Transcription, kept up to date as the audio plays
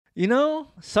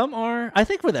Some are. I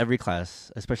think with every class,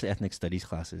 especially ethnic studies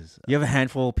classes, you have a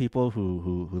handful of people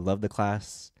who love the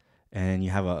class, and you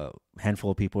have a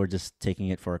handful of people who are just taking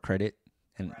it for a credit,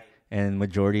 and Right. and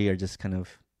majority are just kind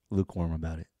of lukewarm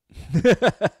about it.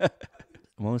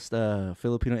 Most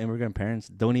Filipino immigrant parents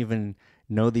don't even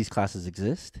know these classes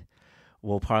exist.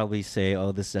 Will probably say,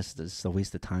 "Oh, this is just a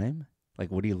waste of time.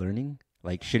 Like, what are you learning?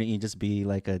 Like, shouldn't you just be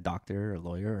like a doctor or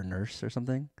lawyer or nurse or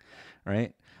something,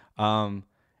 right?"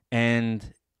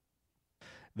 And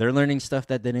they're learning stuff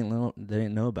that they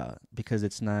didn't know about because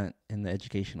it's not in the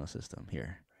educational system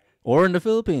here or in the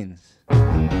Philippines.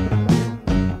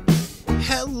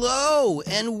 Hello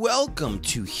and welcome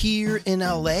to Here in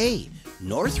LA,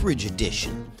 Northridge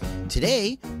edition.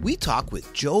 Today, we talk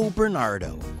with Joe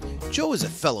Bernardo. Joe is a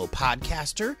fellow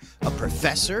podcaster, a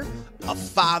professor, a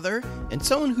father, and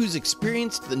someone who's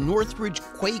experienced the Northridge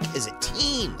quake as a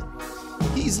teen.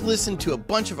 He's listened to a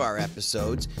bunch of our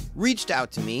episodes, reached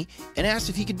out to me, and asked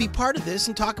if he could be part of this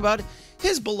and talk about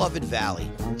his beloved valley.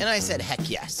 And I said, heck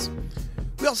yes.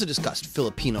 We also discussed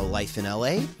Filipino life in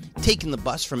LA, taking the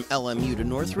bus from LMU to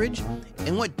Northridge,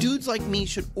 and what dudes like me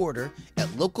should order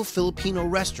at local Filipino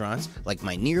restaurants like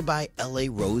my nearby LA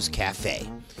Rose Cafe.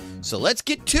 So let's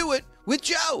get to it with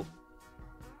Joe.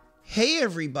 Hey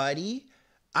everybody,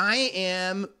 I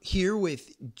am here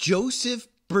with Joseph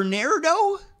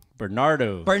Bernardo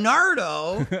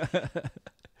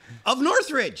of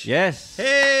Northridge. Yes.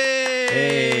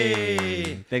 Hey!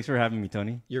 Thanks for having me,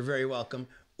 Tony. You're very welcome.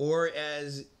 Or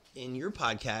as in your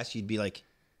podcast, you'd be like,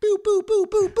 boo, boo, boo,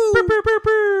 boo, boo.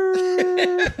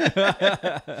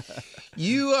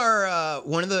 You are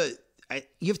one of the,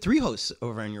 you have 3 hosts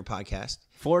over on your podcast.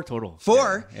 4 total.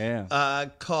 4. Yeah.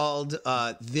 Called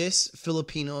This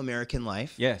Filipino American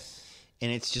Life. Yes.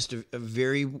 And it's just a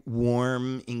very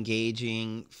warm,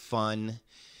 engaging, fun.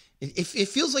 It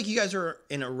feels like you guys are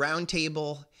in a round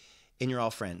table and you're all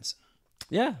friends.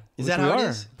 Yeah. Is that how it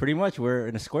is? Pretty much. We're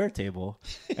in a square table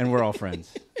and we're all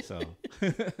friends. So,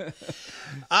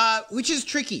 which is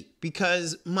tricky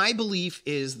because my belief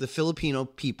is the Filipino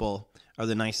people are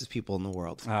the nicest people in the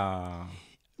world.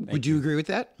 Would you agree with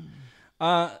that?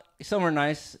 Some are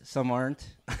nice, some aren't.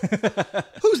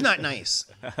 Who's not nice?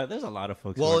 There's a lot of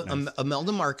folks. Well, who aren't nice.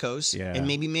 Imelda Marcos Yeah. and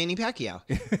maybe Manny Pacquiao.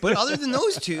 But other than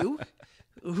those two,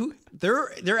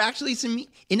 there actually some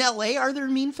in LA. Are there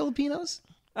mean Filipinos?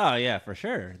 Oh yeah, for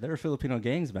sure. There were Filipino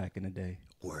gangs back in the day.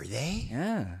 Were they?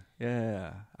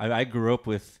 Yeah. I grew up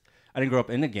with. I didn't grow up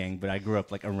in a gang, but I grew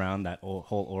up like around that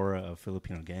whole aura of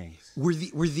Filipino gangs. Were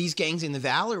these gangs in the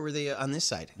Val or were they on this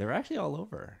side? They were actually all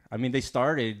over. I mean, they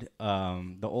started.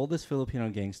 The oldest Filipino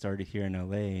gang started here in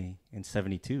LA in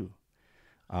 '72.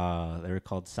 They were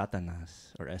called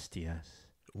Satanas or STS.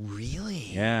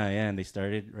 Really? Yeah, and they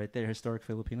started right there, historic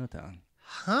Filipino town.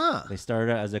 Huh. They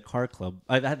started as a car club.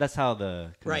 That's how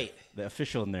the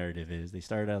official narrative is. They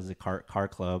started as a car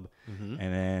club, and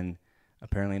then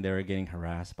apparently they were getting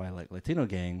harassed by like Latino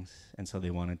gangs, and so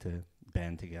they wanted to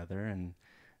band together and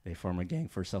they formed a gang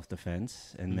for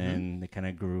self-defense, and then they kind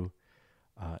of grew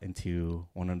into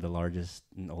one of the largest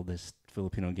and oldest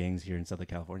Filipino gangs here in Southern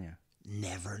California.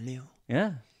 Never knew.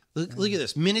 Yeah. Look at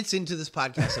this. Minutes into this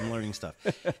podcast, I'm learning stuff.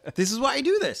 This is why I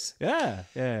do this. Yeah.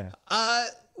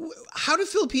 How do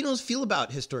Filipinos feel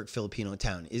about historic Filipino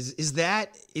town? Is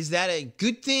that a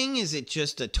good thing? Is it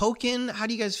just a token? How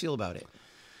do you guys feel about it?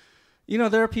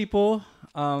 There are people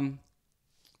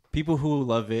who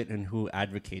love it and who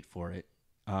advocate for it.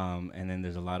 And then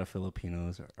there's a lot of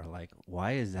Filipinos are like,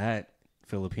 why is that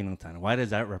Filipino town? Why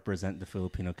does that represent the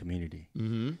Filipino community?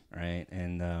 Right?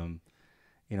 And,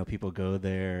 people go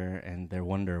there and they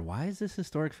wonder, why is this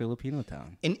historic Filipino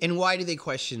town? And why do they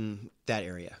question that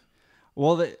area?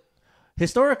 Well,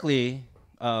 historically,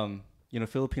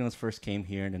 Filipinos first came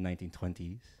here in the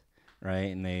 1920s,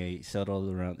 right? And they settled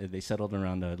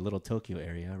around the Little Tokyo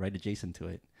area, right adjacent to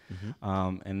it.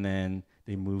 And then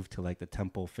they moved to like the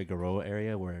Temple Figueroa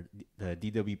area where the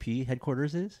DWP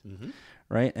headquarters is,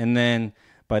 right? And then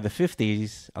by the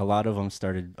 50s, a lot of them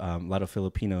started, a lot of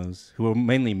Filipinos who were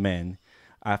mainly men.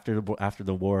 After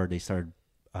the war, they started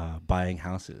buying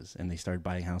houses, and they started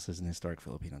buying houses in historic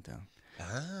Filipino town.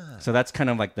 So that's kind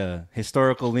of like the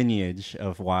historical lineage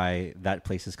of why that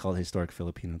place is called historic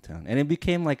Filipino town. And it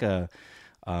became like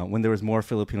when there was more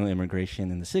Filipino immigration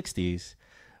in the 60s,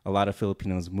 a lot of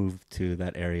Filipinos moved to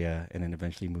that area and then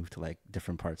eventually moved to like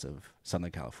different parts of Southern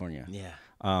California. Yeah.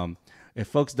 If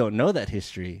folks don't know that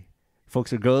history,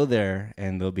 folks will go there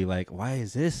and they'll be like, why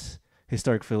is this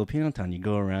historic Filipino town? You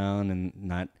go around and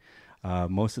not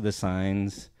most of the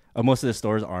signs, most of the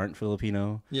stores aren't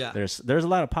Filipino. Yeah. There's a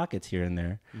lot of pockets here and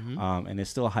there, and there's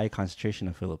still a high concentration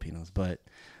of Filipinos. But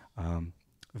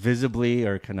visibly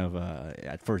or kind of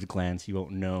at first glance, you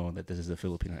won't know that this is a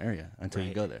Filipino area until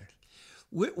you go there.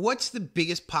 What's the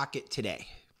biggest pocket today?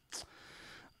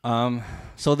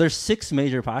 So there's 6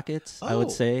 major pockets, I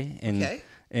would say,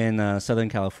 in Southern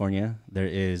California. There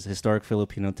is historic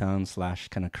Filipino town /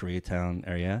 kind of Koreatown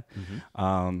area,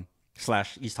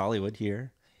 / East Hollywood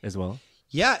here as well.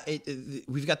 Yeah,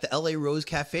 we've got the LA Rose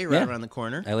Cafe right around the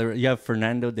corner. You have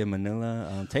Fernando de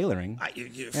Manila Tailoring.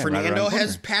 Fernando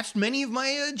has patched many of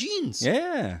my jeans.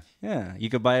 Yeah. You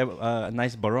could buy a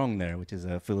nice barong there, which is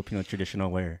a Filipino traditional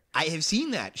wear. I have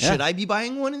seen that. Should I be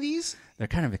buying one of these? They're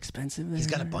kind of expensive. He's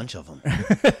got a bunch of them.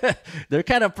 They're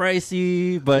kind of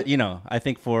pricey, but I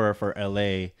think for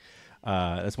LA,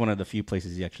 that's one of the few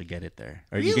places you actually get it there,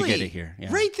 or you could get it here.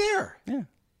 Yeah. Right there. Yeah,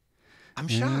 I'm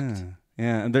shocked.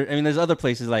 Yeah, and there's other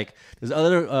places there's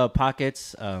other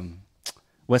pockets,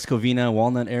 West Covina,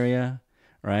 Walnut area,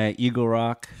 right? Eagle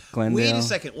Rock, Glendale. Wait a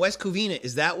second, West Covina,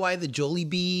 is that why the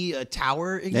Jollibee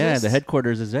Tower exists? Yeah, the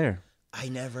headquarters is there. I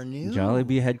never knew.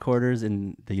 Jollibee headquarters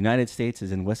in the United States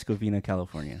is in West Covina,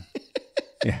 California.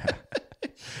 Yeah.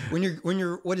 When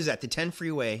you're what is that? The 10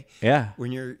 freeway. Yeah.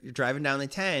 When you're driving down the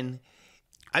 10,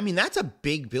 I mean that's a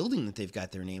big building that they've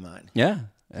got their name on. Yeah,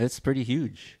 it's pretty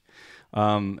huge.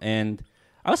 And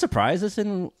I was surprised it's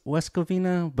in West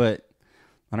Covina, but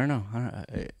I don't know.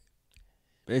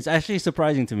 It's actually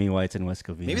surprising to me why it's in West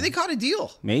Covina. Maybe they caught a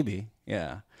deal. Maybe,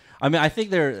 yeah. I mean, I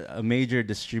think they're a major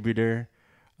distributor,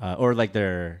 or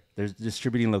their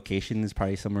distributing location is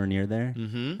probably somewhere near there,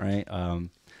 right?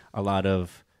 A lot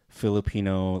of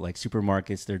Filipino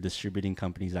supermarkets, their distributing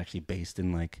companies actually based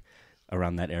in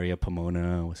around that area,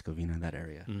 Pomona, West Covina, that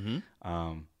area.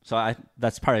 So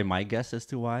that's probably my guess as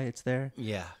to why it's there.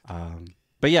 Yeah.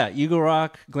 But yeah, Eagle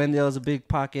Rock, Glendale is a big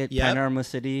pocket. Yep. Panorama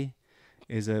City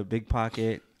is a big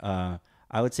pocket. I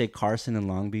would say Carson and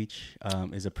Long Beach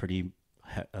is a pretty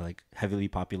heavily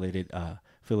populated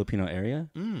Filipino area.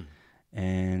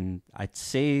 And I'd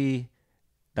say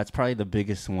that's probably the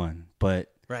biggest one.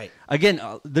 But again,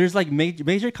 there's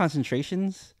major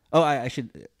concentrations. Oh, I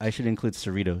should include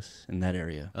Cerritos in that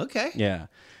area. Okay. Yeah.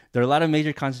 There are a lot of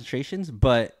major concentrations,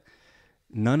 but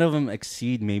none of them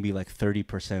exceed maybe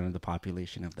 30% of the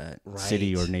population of that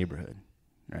city or neighborhood,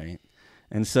 right?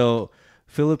 And so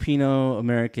Filipino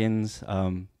Americans,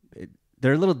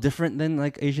 they're a little different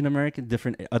than Asian American,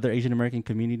 different other Asian American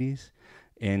communities.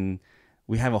 And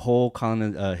we have a whole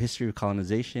history of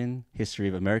colonization, history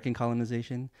of American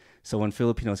colonization. So when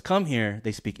Filipinos come here,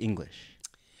 they speak English,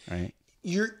 right?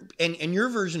 Your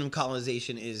version of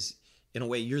colonization is, in a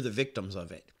way, you're the victims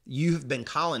of it. You have been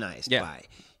colonized by.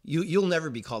 You'll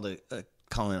never be called a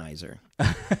colonizer,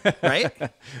 right? I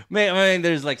mean,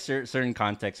 there's certain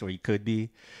contexts where you could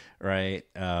be, right?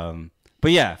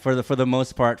 But yeah, for the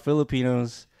most part,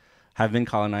 Filipinos have been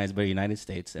colonized by the United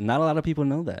States, and not a lot of people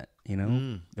know that.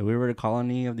 That we were a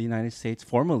colony of the United States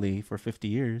formally for 50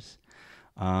 years,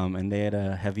 and they had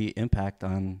a heavy impact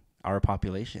on our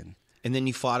population. And then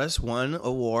you fought us, won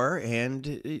a war,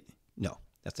 and no,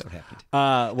 that's not what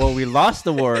happened. Well, we lost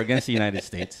the war against the United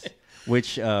States,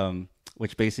 which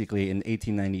basically in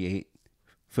 1898,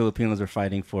 Filipinos were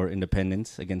fighting for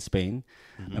independence against Spain.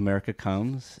 America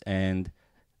comes and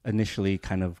initially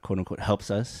kind of quote unquote helps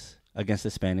us against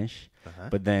the Spanish,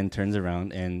 but then turns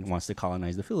around and wants to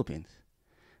colonize the Philippines,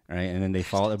 right? And then they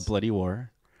fought a bloody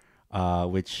war,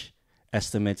 which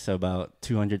estimates about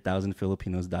 200,000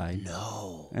 Filipinos died.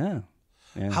 No. Yeah.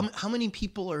 How many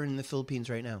people are in the Philippines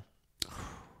right now?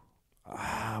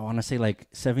 I want to say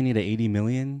 70 to 80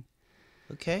 million.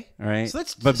 Okay. All right. So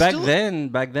but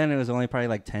back then it was only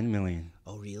probably 10 million.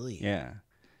 Oh, really? Yeah.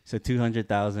 So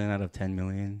 200,000 out of 10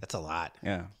 million. That's a lot.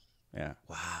 Yeah. Yeah.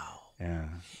 Wow. Yeah.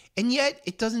 And yet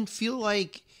it doesn't feel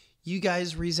like you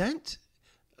guys resent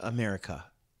America.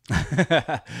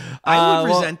 I would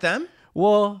resent them.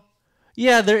 Well,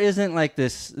 yeah, there isn't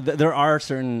this. There are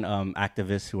certain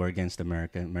activists who are against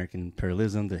American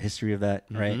imperialism, the history of that,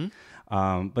 right?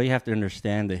 But you have to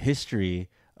understand the history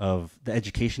of the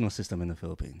educational system in the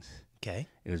Philippines. Okay.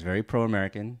 It was very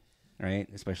pro-American, right?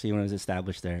 Especially when it was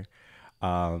established there.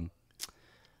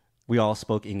 We all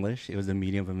spoke English. It was the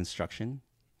medium of instruction,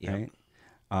 right?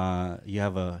 You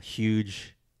have a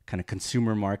huge kind of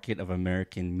consumer market of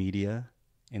American media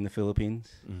in the Philippines,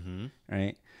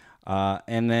 right?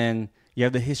 And then you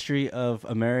have the history of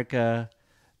America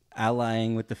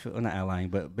allying with not allying,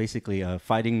 but basically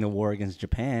fighting the war against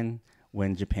Japan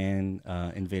when Japan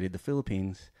invaded the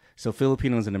Philippines. So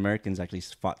Filipinos and Americans actually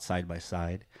fought side by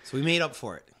side. So we made up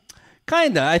for it.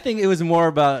 Kinda. I think it was more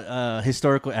about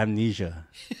historical amnesia.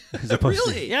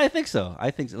 Really? Yeah, I think so.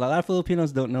 A lot of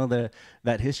Filipinos don't know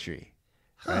that history.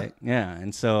 right? Yeah,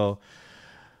 and so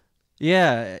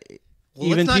yeah. Well,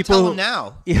 even let's not tell them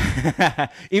now.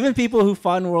 Even people who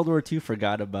fought in World War II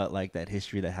forgot about like that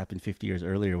history that happened 50 years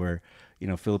earlier, where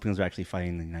Filipinos were actually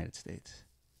fighting the United States,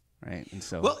 right? And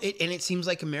so it seems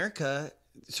like America,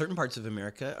 certain parts of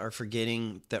America, are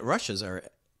forgetting that Russia's our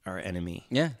enemy.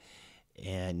 Yeah,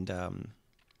 and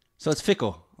so it's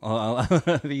fickle.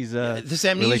 These this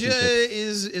amnesia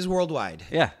is worldwide.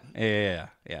 Yeah.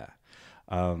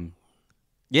 And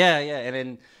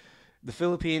then the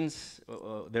Philippines,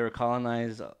 they were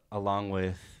colonized along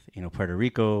with, Puerto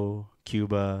Rico,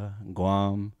 Cuba,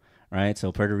 Guam, right?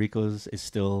 So Puerto Rico is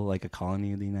still like a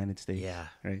colony of the United States. Yeah.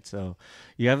 Right. So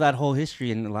you have that whole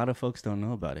history, and a lot of folks don't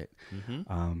know about it.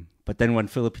 But then when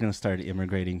Filipinos started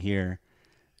immigrating here,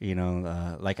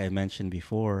 like I mentioned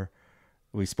before,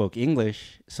 we spoke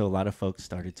English. So a lot of folks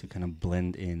started to kind of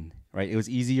blend in, right? It was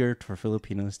easier for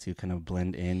Filipinos to kind of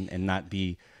blend in and not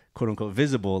be quote unquote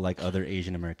visible like other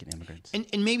Asian American immigrants.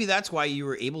 And maybe that's why you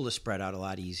were able to spread out a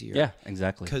lot easier. Yeah,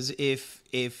 exactly. Because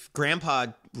if grandpa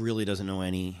really doesn't know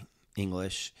any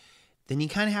English, then you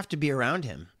kind of have to be around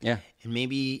him. Yeah. And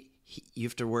maybe you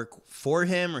have to work for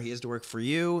him, or he has to work for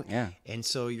you. Yeah. And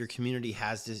so your community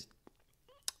has to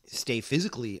stay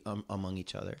physically among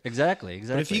each other. Exactly.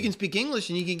 But if you can speak English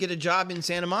and you can get a job in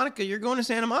Santa Monica, you're going to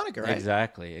Santa Monica, right?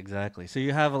 Exactly. So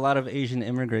you have a lot of Asian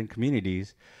immigrant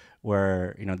communities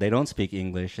where they don't speak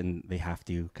English and they have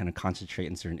to kind of concentrate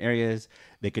in certain areas.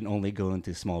 They can only go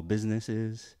into small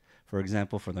businesses, for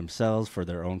example, for themselves, for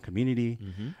their own community,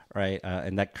 right?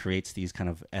 And that creates these kind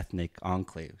of ethnic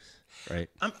enclaves, right?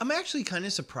 I'm actually kind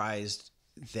of surprised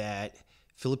that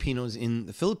Filipinos in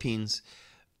the Philippines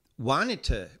wanted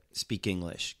to speak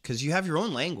English, because you have your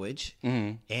own language,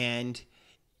 and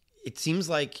it seems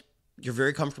like you're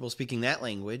very comfortable speaking that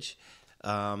language.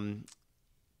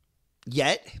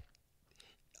 Yet,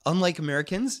 unlike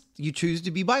Americans, you choose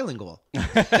to be bilingual.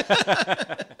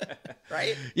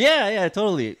 Right? Yeah,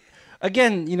 totally.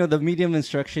 Again, the medium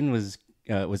instruction was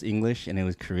English, and it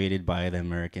was created by the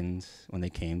Americans when they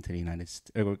came to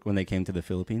when they came to the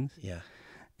Philippines. Yeah.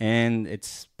 And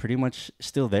it's pretty much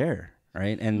still there,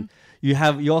 right? And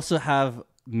you also have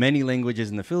many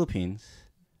languages in the Philippines,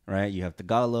 right? You have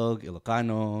Tagalog,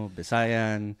 Ilocano,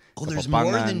 Visayan. Oh, there's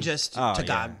more than just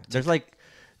Tagalog. Yeah.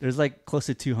 There's like close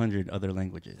to 200 other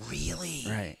languages. Really?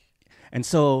 Right. And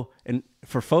so,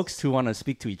 for folks who want to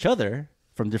speak to each other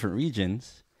from different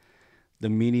regions, the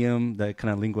medium, the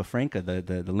kind of lingua franca,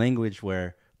 the language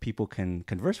where people can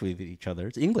converse with each other,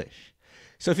 it's English.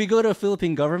 So if you go to a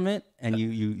Philippine government and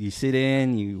you sit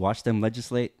in, you watch them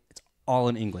legislate, it's all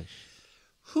in English.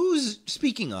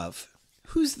 Speaking of,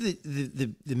 who's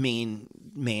the main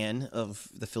man of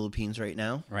the Philippines right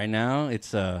now? Right now,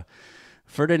 it's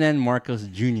Ferdinand Marcos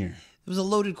Jr. It was a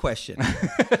loaded question.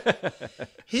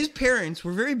 His parents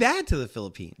were very bad to the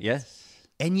Philippines. Yes.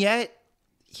 And yet,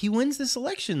 he wins this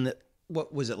election.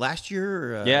 What was it, last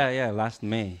year? Yeah, last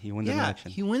May. He won the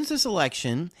election. He wins this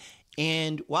election.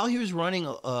 And while he was running,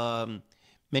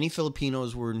 many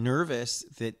Filipinos were nervous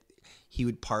that he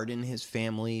would pardon his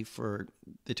family for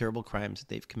the terrible crimes that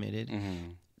they've committed.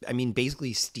 I mean,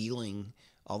 basically stealing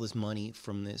all this money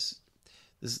from this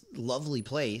lovely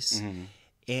place.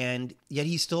 And yet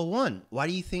he still won. Why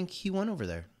do you think he won over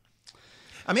there?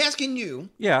 I'm asking you,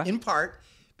 in part,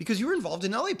 because you were involved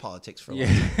in LA politics for a long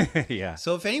time. Yeah.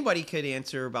 So if anybody could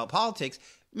answer about politics,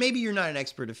 maybe you're not an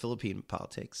expert of Philippine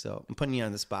politics, so I'm putting you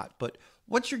on the spot. But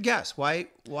what's your guess? Why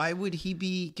would he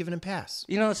be given a pass?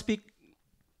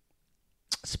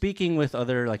 Speaking with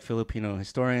other like Filipino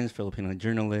historians, Filipino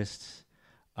journalists,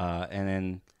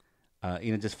 and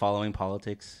then just following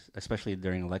politics, especially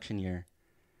during election year,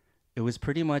 it was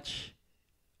pretty much,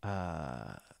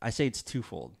 I say it's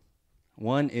twofold.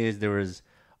 One is there was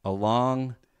a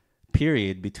long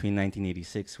period between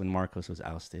 1986 when Marcos was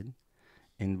ousted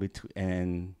and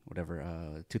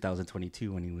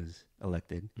 2022 when he was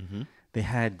elected. They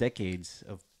had decades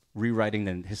of rewriting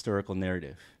the historical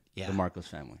narrative, the Marcos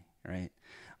family, right?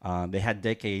 They had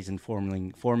decades in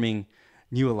forming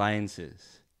new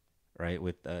alliances, right,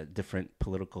 with different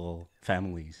political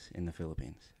families in the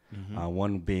Philippines.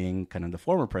 One being kind of the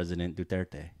former president,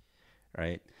 Duterte,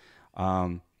 right?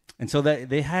 And so that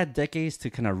they had decades to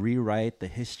kind of rewrite the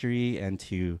history and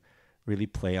to really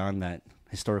play on that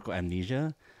historical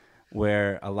amnesia,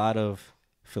 where a lot of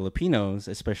Filipinos,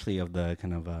 especially of the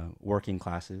kind of working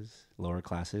classes, lower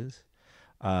classes,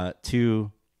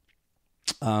 to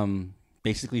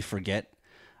basically forget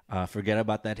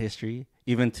about that history,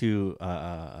 even to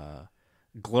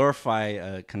glorify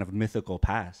a kind of mythical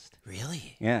past.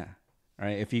 Really? Yeah.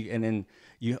 Right. And then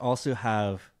you also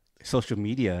have social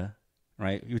media,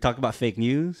 right? You talk about fake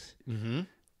news. Mm-hmm.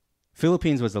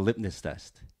 Philippines was the litmus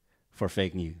test for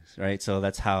fake news, right? So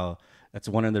that's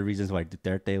one of the reasons why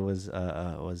Duterte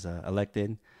was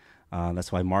elected.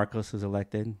 That's why Marcos was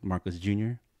elected, Marcos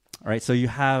Jr. All right, so you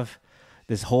have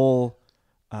this whole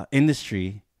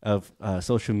industry of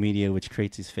social media which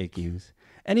creates these fake news,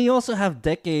 and you also have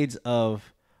decades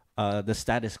of the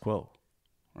status quo,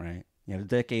 right? You know,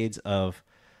 decades of,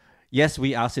 yes,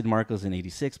 we ousted Marcos in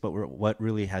 '86, but what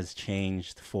really has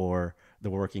changed for the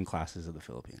working classes of the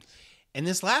Philippines? And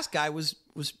this last guy was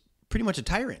pretty much a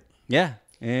tyrant. Yeah,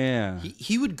 yeah.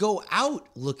 He would go out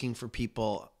looking for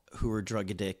people who were drug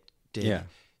addicted,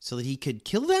 so that he could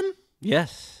kill them.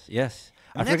 Yes.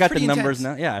 I mean, I forgot the numbers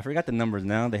intense. now. Yeah, I forgot the numbers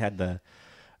now. They had the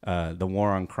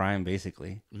war on crime,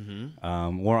 basically.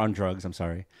 Mm-hmm. War on drugs. I'm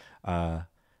sorry.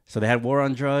 So they had war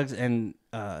on drugs, and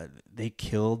they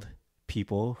killed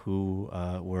people who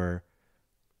were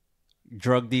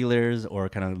drug dealers or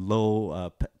kind of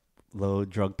low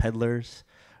drug peddlers,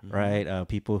 right?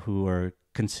 People who are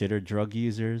considered drug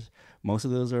users. Most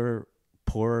of those are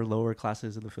poor, lower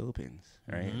classes of the Philippines,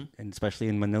 right? And especially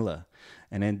in Manila.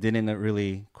 And it didn't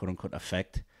really, quote unquote,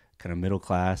 affect kind of middle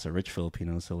class or rich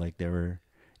Filipinos. So like they were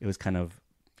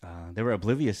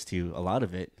oblivious to a lot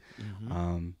of it.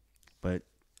 But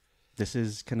this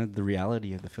is kind of the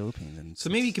reality of the Philippines. And So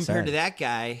maybe compared sad. to that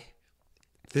guy,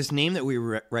 this name that we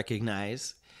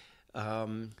recognize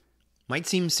might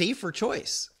seem safer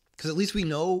choice, because at least we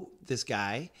know this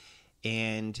guy.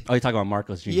 And Oh, you're talking about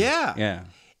Marcos Jr. Yeah.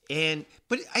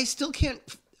 But I still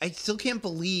can't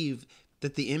believe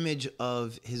that the image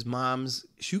of his mom's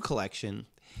shoe collection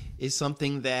is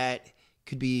something that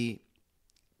could be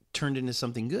turned into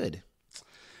something good.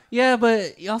 Yeah,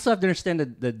 but you also have to understand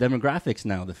the demographics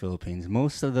now of the Philippines.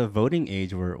 Most of the voting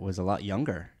age was a lot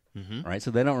younger, right? So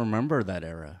they don't remember that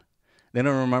era. They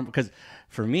don't remember, because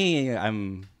for me,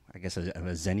 I'm a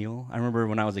Zennial. I remember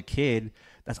when I was a kid,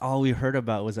 that's all we heard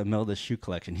about was Imelda's shoe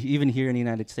collection, even here in the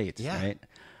United States, right?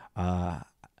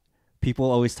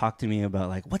 People always talk to me about,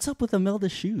 like, what's up with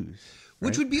Imelda's shoes?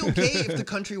 Which would be okay if the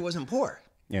country wasn't poor.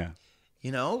 Yeah.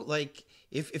 You know, like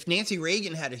if Nancy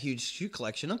Reagan had a huge shoe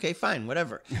collection, okay, fine,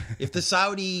 whatever. If the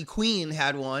Saudi queen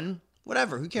had one,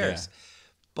 whatever, who cares? Yeah.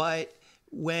 But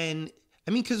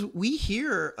because we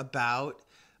hear about,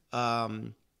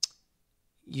 the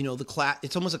class,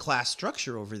 it's almost a class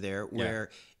structure over there where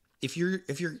if you're,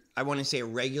 I want to say a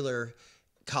regular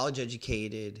college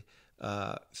educated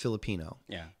Filipino,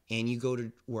 and you go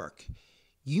to work,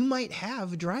 you might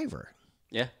have a driver.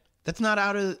 Yeah. That's not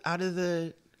out of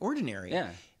the ordinary. Yeah.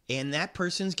 And that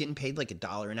person's getting paid like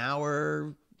 $1 an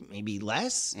hour, maybe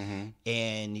less.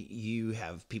 And you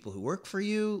have people who work for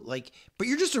you, but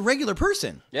you're just a regular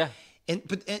person. Yeah. And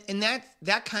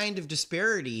that kind of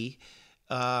disparity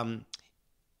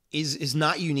is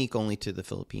not unique only to the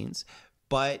Philippines,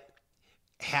 but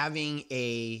having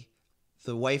the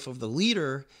wife of the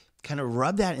leader kind of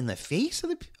rub that in the face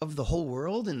of the whole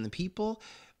world and the people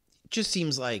just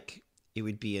seems like it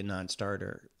would be a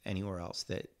non-starter anywhere else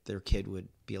that their kid would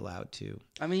be allowed to.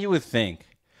 I mean, you would think.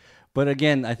 But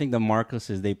again, I think the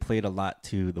Marcoses, they played a lot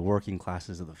to the working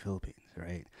classes of the Philippines,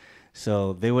 right?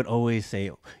 So they would always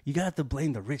say, you got to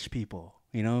blame the rich people.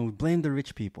 You know, blame the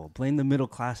rich people, blame the middle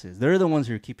classes. They're the ones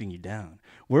who are keeping you down.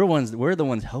 We're the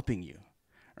ones helping you,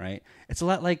 right? It's a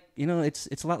lot like,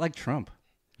 it's a lot like Trump,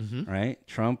 right?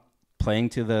 Trump playing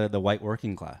to the white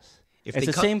working class. It's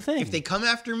the same thing. If they come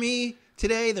after me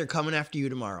today, they're coming after you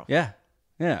tomorrow. Yeah,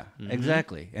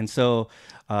 exactly. And so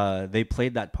they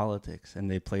played that politics, and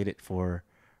they played it for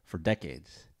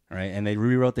decades, right? And they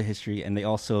rewrote the history, and they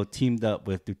also teamed up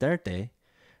with Duterte,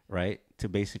 right, to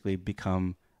basically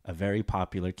become a very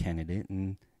popular candidate,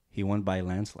 and he won by a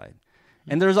landslide.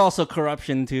 And there's also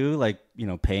corruption too, like,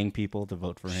 paying people to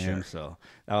vote for him. Sure. So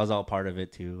that was all part of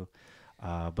it too.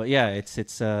 But yeah, it's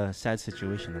a sad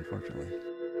situation, unfortunately.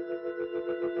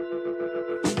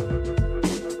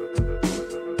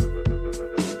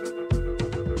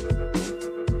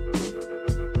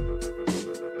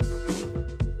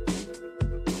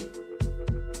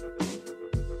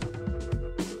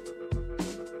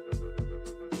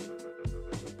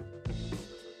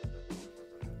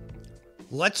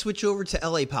 Let's switch over to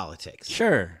LA politics.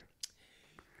 Sure.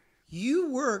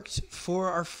 You worked for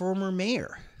our former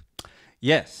mayor.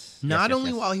 Yes. Not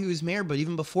only yes. while he was mayor, but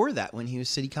even before that, when he was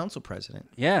city council president.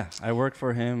 Yeah, I worked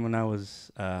for him when I was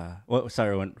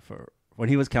when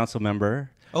he was council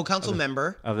member. Oh, council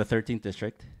member of the 13th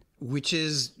district, which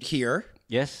is here.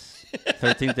 Yes,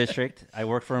 13th district. I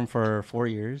worked for him for 4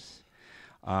 years.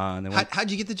 How'd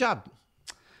you get the job?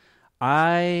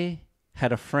 I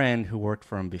had a friend who worked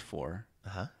for him before.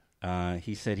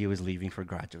 He said he was leaving for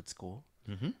graduate school,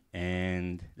 Mm-hmm.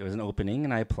 and there was an opening,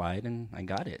 and I applied, and I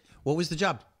got it. What was the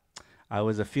job? I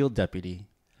was a field deputy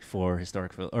for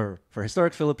historic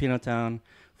Filipino town,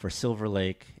 for Silver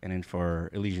Lake, and then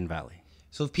for Elysian Valley.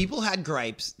 So if people had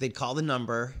gripes, they'd call the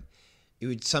number. It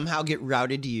would somehow get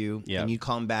routed to you, Yep. and you'd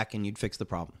call them back, and you'd fix the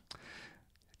problem.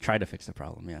 Try to fix the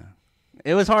problem. Yeah,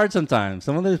 it was hard sometimes.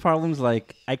 Some of those problems,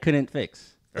 like, I couldn't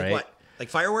fix. Like Right? what? Like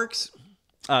fireworks?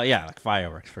 Yeah, like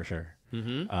fireworks for sure.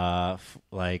 Mm-hmm.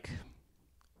 Like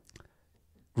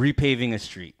repaving a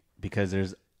street, because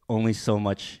there's only so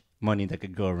much money that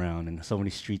could go around and so many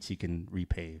streets you can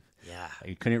repave. Yeah.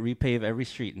 You couldn't repave every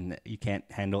street, and you can't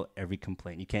handle every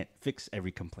complaint. You can't fix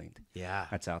every complaint Yeah.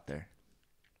 that's out there.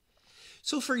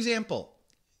 So, for example,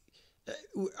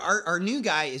 our new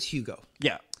guy is Hugo.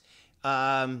 Yeah.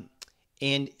 By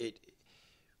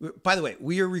the way,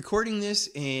 we are recording this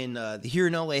in the Here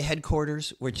in LA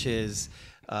headquarters, which is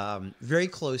very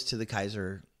close to the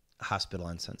Kaiser Hospital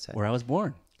on Sunset. Where I was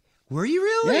born. Were you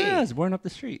really? Yeah, I was born up the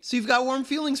street. So you've got warm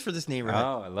feelings for this neighborhood.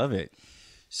 Oh, I love it.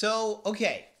 So,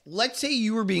 okay, let's say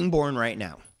you were being born right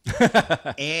now.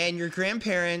 And your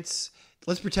grandparents,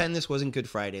 let's pretend this wasn't Good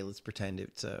Friday. Let's pretend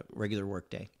it's a regular work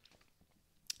day.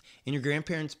 And your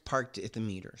grandparents parked at the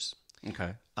meters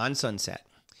Okay. on Sunset.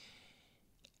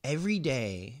 Every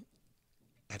day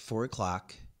at 4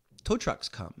 o'clock, tow trucks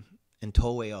come and tow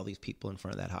away all these people in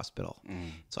front of that hospital.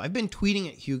 So I've been tweeting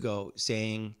at Hugo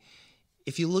saying,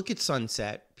 if you look at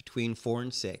Sunset between 4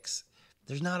 and 6,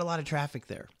 there's not a lot of traffic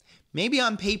there. Maybe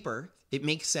on paper, it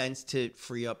makes sense to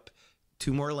free up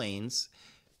 2 more lanes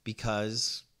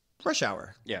because rush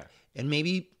hour. Yeah. And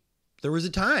maybe there was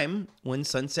a time when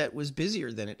Sunset was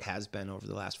busier than it has been over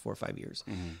the last 4 or 5 years.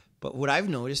 But what I've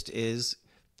noticed is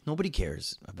nobody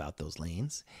cares about those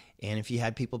lanes. And if you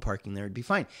had people parking there, it'd be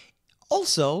fine.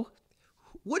 Also,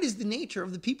 what is the nature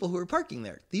of the people who are parking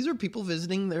there? These are people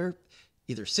visiting their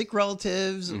either sick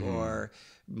relatives or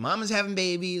mama's having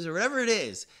babies or whatever it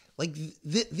is. Like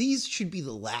these should be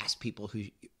the last people who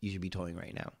you should be towing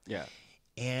right now. Yeah.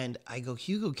 And I go,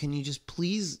 Hugo, can you just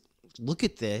please look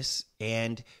at this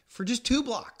and for just 2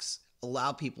 blocks,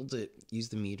 allow people to use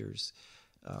the meters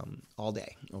all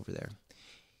day over there.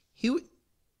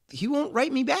 He won't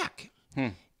write me back.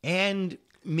 And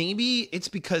maybe it's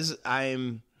because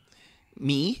I'm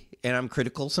me and I'm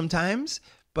critical sometimes,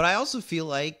 but I also feel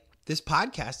like this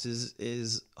podcast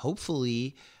is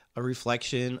hopefully a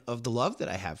reflection of the love that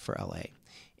I have for LA.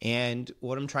 And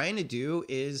what I'm trying to do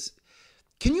is,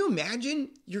 can you imagine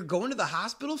you're going to the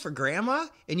hospital for grandma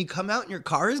and you come out and your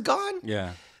car is gone?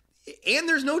 Yeah. And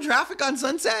there's no traffic on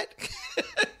Sunset?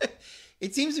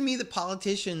 It seems to me that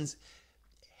politicians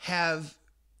have,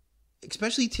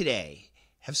 especially today,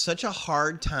 have such a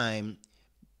hard time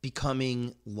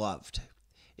becoming loved.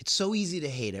 It's so easy to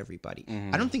hate everybody.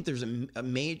 I don't think there's a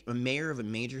mayor of a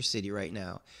major city right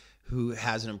now who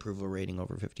has an approval rating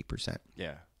over 50%.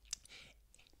 Yeah.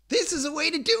 This is a way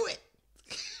to do it.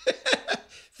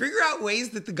 Figure out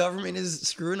ways that the government is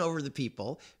screwing over the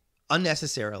people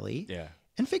unnecessarily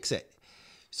and fix it.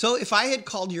 So if I had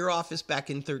called your office back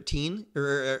in 13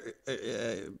 or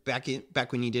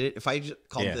back when you did it, if I just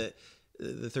called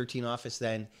the 13 office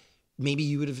then, maybe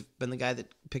you would have been the guy that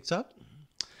picks up?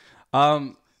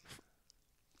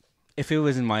 If it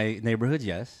was in my neighborhood,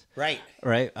 yes. Right.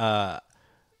 Right.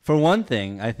 For one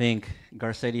thing, I think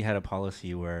Garcetti had a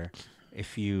policy where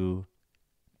if you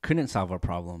couldn't solve a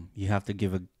problem, you have to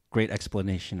give a great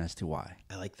explanation as to why.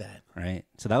 I like that. Right.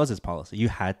 So that was his policy. You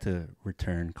had to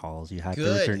return calls. You had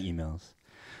to return emails,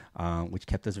 which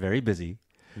kept us very busy.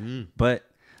 But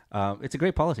it's a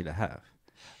great policy to have.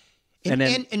 And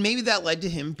maybe that led to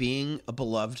him being a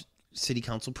beloved city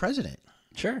council president.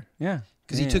 Sure. Yeah.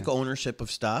 Because he took ownership of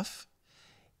stuff.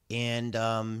 And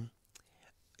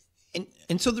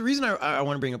so the reason I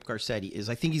want to bring up Garcetti is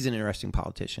I think he's an interesting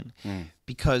politician.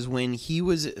 Because when he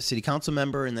was a city council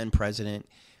member and then president,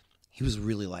 he was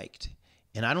really liked.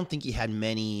 And I don't think he had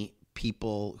many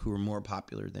people who were more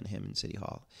popular than him in City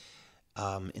Hall.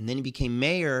 And then he became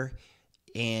mayor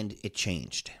and it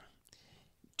changed.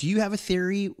 Do you have a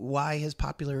theory why his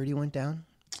popularity went down?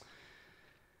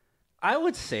 I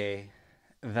would say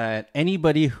that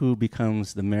anybody who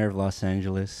becomes the mayor of Los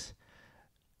Angeles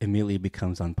immediately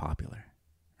becomes unpopular,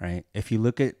 right? If you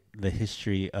look at the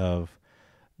history of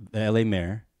the LA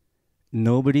mayor,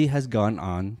 nobody has gone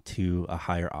on to a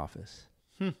higher office,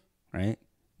 right?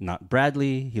 Not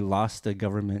Bradley. He lost the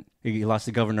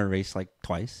governor race like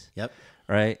twice. Yep.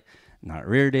 Right? Not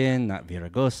Reardon, not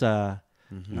Villaraigosa,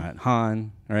 not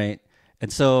Han, right?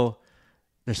 And so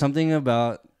there's something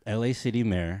about LA City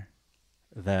Mayor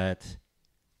that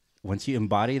once you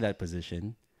embody that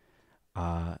position,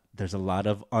 there's a lot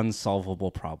of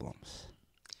unsolvable problems.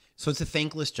 So it's a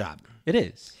thankless job. It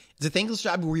is. It's a thankless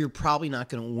job where you're probably not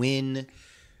going to win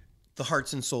the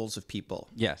hearts and souls of people.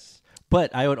 Yes.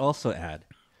 But I would also add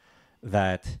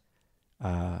that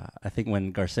I think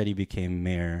when Garcetti became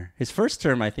mayor, his first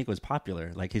term, I think, was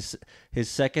popular. Like his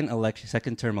second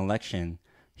term election,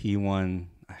 he won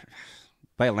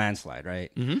by a landslide,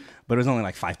 right? Mm-hmm. But it was only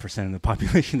like 5% of the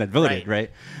population that voted,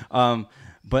 right?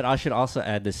 But I should also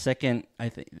add the second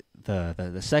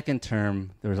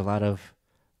term, there was a lot of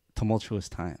tumultuous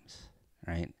times,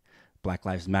 right? Black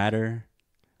Lives Matter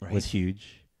was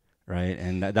huge, right?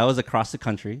 And that was across the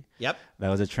country. Yep. That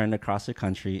was a trend across the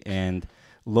country. And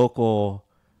local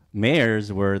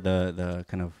mayors were the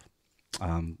kind of,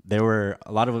 a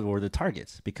lot of it were the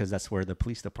targets because that's where the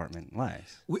police department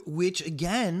lies. Which,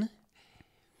 again,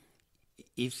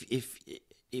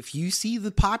 if you see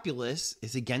the populace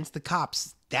is against the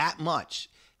cops that much,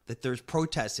 that there's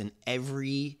protests in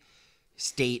every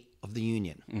state of the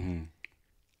union, mm-hmm.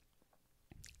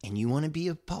 and you want to be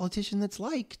a politician that's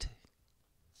liked,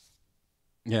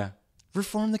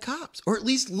 reform the cops, or at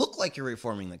least look like you're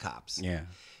reforming the cops. Yeah.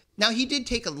 Now, he did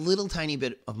take a little tiny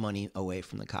bit of money away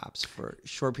from the cops for a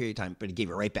short period of time, but he gave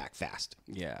it right back fast.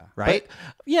 Yeah. Right?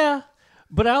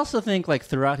 But I also think, like,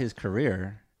 throughout his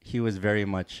career, he was very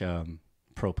much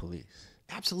pro-police.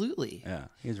 Absolutely. Yeah,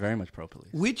 he was very much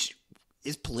pro-police. Which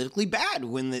is politically bad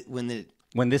when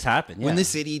this happened. Yeah. When the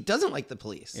city doesn't like the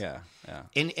police. Yeah.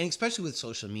 And especially with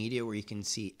social media, where you can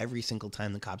see every single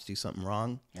time the cops do something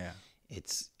wrong. Yeah.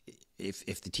 It's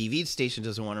if the TV station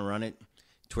doesn't want to run it,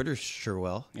 Twitter sure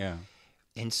will. Yeah.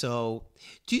 And so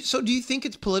do you think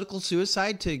it's political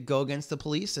suicide to go against the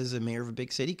police as a mayor of a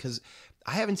big city? Because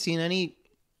I haven't seen any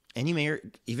mayor,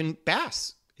 even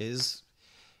Bass is,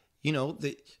 I don't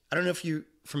know if you're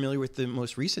familiar with the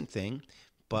most recent thing,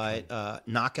 but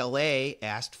Knock LA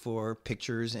asked for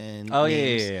pictures and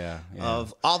names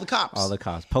of all the cops. All the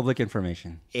cops. Public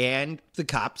information. And the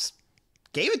cops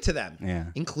gave it to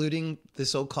them, including the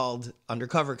so-called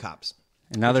undercover cops.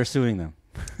 And now they're suing them.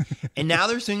 And now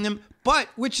they're suing them, but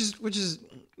which is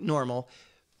normal.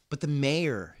 But the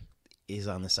mayor is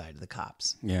on the side of the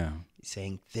cops. Yeah.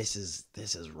 Saying this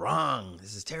is wrong.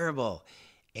 This is terrible.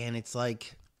 And it's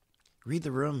like, read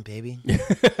the room, baby.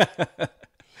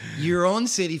 Your own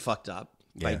city fucked up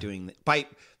by doing that,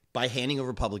 by handing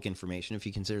over public information, if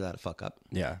you consider that a fuck up.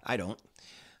 Yeah. I don't.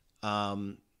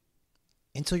 And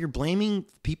so you're blaming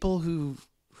people who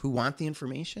want the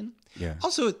information. Yeah.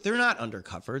 Also, they're not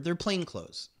undercover. They're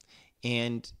plainclothes.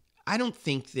 And I don't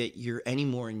think that you're any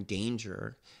more in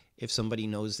danger if somebody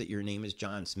knows that your name is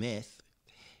John Smith,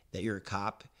 that you're a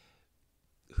cop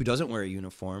who doesn't wear a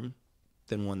uniform,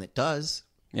 than one that does.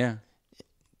 Yeah.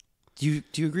 Do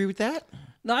you agree with that?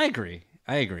 No, I agree.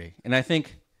 And I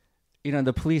think,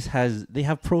 the police they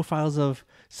have profiles of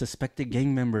suspected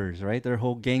gang members, right? Their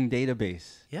whole gang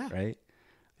database. Yeah. Right?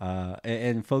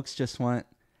 And folks just want,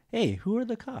 hey, who are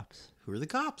the cops? Who are the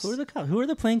cops? Who are the cops? Who are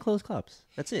the plainclothes cops?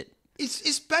 That's it. It's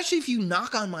especially if you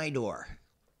knock on my door,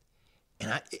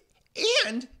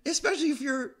 and especially if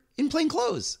you're in plain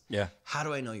clothes. Yeah. How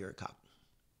do I know you're a cop?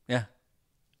 Yeah.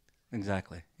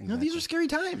 Exactly. These are scary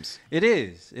times. It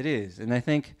is. And I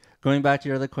think going back to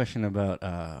your other question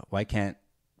about why can't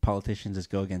politicians just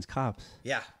go against cops?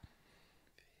 Yeah.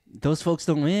 Those folks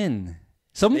don't win.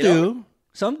 Some do.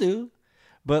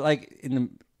 But like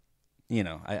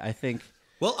I think.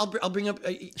 Well, I'll bring up.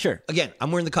 Sure. Again,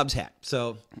 I'm wearing the Cubs hat.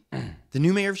 So the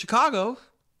new mayor of Chicago,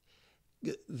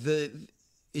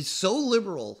 is so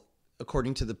liberal,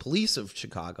 according to the police of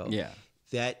Chicago. Yeah.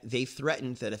 That they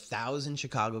threatened that 1,000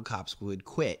 Chicago cops would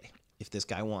quit if this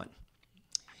guy won.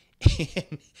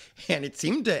 And it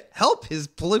seemed to help his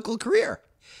political career.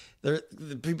 The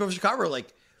people of Chicago were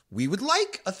like, we would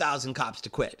like 1,000 cops to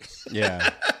quit. Yeah.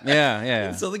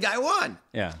 And so the guy won.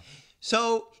 Yeah.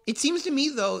 So it seems to me,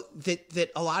 though,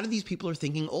 that a lot of these people are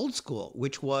thinking old school,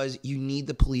 which was you need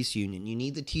the police union, you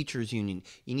need the teachers union,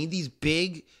 you need these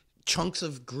big chunks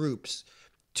of groups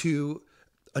to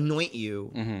anoint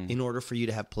you in order for you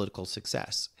to have political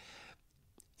success,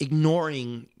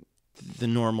 ignoring the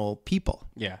normal people.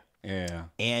 Yeah.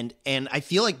 And I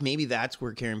feel like maybe that's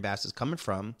where Karen Bass is coming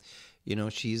from.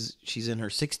 She's in her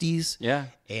 60s. Yeah.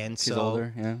 And she's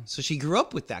older. Yeah. So she grew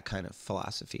up with that kind of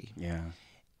philosophy. Yeah.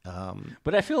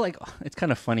 But I feel like it's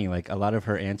kind of funny. Like a lot of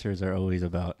her answers are always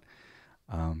about,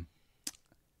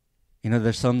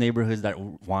 there's some neighborhoods that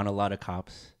want a lot of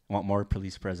cops, want more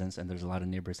police presence, and there's a lot of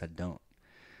neighbors that don't.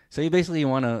 So you basically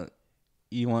want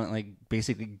like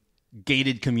basically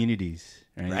gated communities,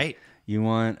 right? Right. You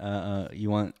want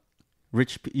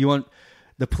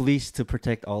the police to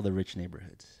protect all the rich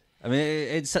neighborhoods, I mean,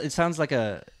 it sounds like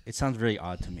it sounds very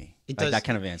odd to me. It like does. That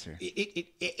kind of answer.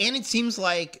 And it seems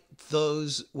like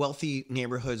those wealthy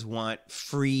neighborhoods want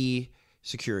free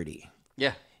security.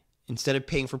 Yeah. Instead of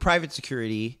paying for private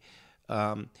security.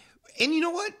 And you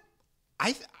know what?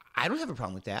 I don't have a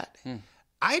problem with that.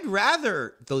 I'd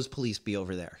rather those police be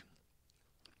over there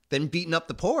than beating up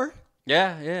the poor.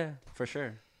 Yeah, for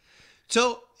sure.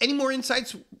 So, any more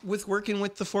insights with working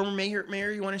with the former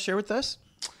mayor you want to share with us?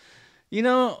 You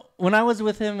know, when I was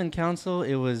with him in council,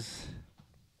 it was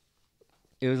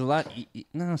a lot.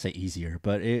 Not to say easier,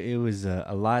 but it was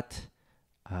a lot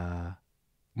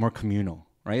more communal,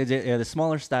 right? The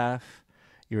smaller staff,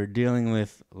 you were dealing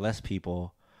with less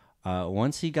people.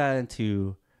 Once he got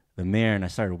into the mayor and I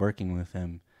started working with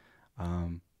him,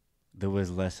 there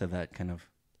was less of that kind of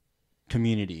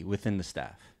community within the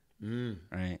staff,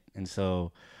 right? And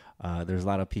so there's a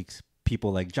lot of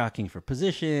people like jockeying for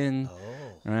position,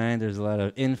 right? There's a lot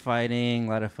of infighting, a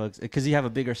lot of folks, because you have a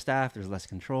bigger staff, there's less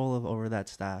control over that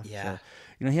staff. Yeah.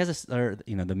 So, he has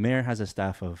the mayor has a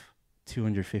staff of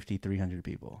 250, 300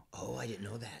 people. Oh, I didn't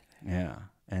know that. Yeah.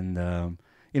 And,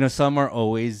 some are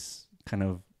always kind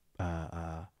of,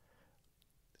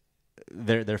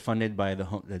 they're funded by the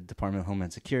Department of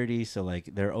Homeland Security, so like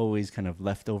they're always kind of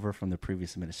left over from the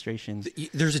previous administrations.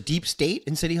 There's a deep state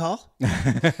in City Hall.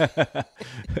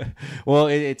 Well,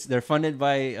 they're funded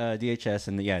by DHS,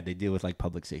 and they deal with like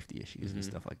public safety issues and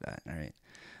stuff like that. All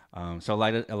right, so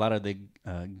a lot of the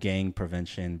gang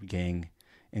prevention, gang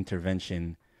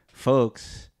intervention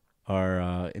folks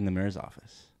are in the mayor's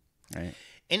office, right?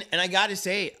 And I got to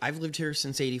say, I've lived here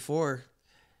since '84.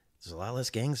 There's a lot less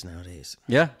gangs nowadays.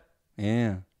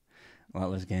 Yeah, a lot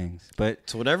less gangs. But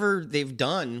so whatever they've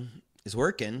done is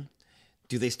working.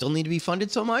 Do they still need to be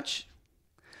funded so much?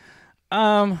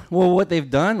 Well, what they've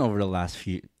done over the last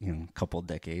few, couple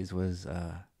decades was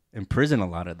imprison a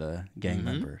lot of the gang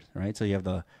members, right? So you have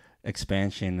the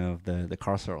expansion of the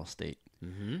carceral state,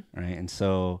 right? And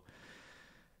so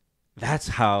that's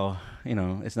how,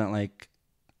 it's not like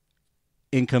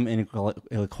income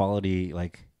inequality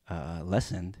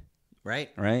lessened,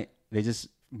 right? They just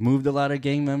moved a lot of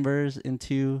gang members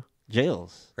into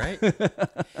jails, right?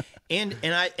 and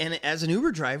as an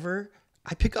Uber driver,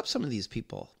 I pick up some of these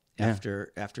people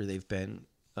after they've been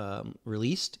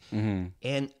released,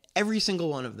 and every single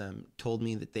one of them told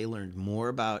me that they learned more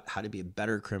about how to be a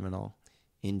better criminal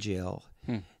in jail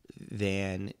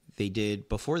than they did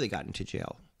before they got into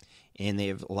jail, and they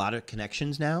have a lot of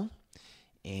connections now,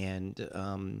 and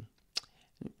it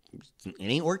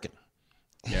ain't working.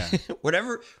 Yeah.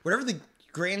 whatever the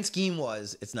grand scheme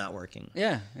was, it's not working.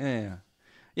 Yeah.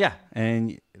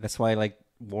 And that's why like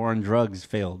war on drugs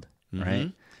failed,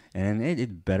 right? And it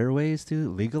did better ways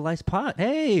to legalize pot.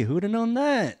 Hey, who'd have known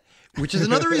that? Which is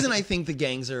another reason I think the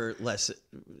gangs are less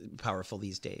powerful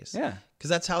these days. Yeah. Because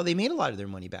that's how they made a lot of their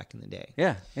money back in the day.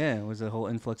 Yeah. It was a whole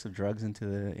influx of drugs into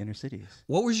the inner cities.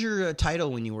 What was your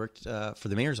title when you worked for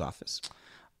the mayor's office?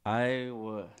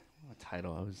 What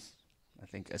title? I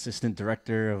think assistant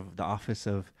director of the Office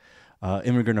of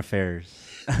Immigrant Affairs.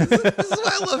 This is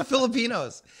why I love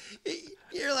Filipinos.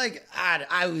 You're like,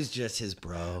 I was just his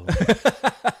bro.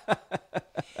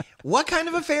 What kind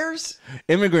of affairs?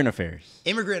 Immigrant Affairs.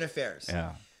 Immigrant Affairs.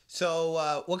 Yeah.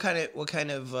 So, what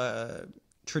kind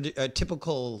of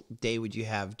typical day would you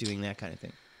have doing that kind of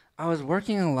thing? I was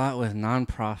working a lot with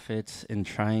nonprofits and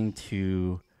trying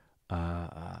to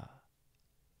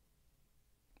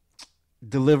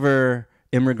deliver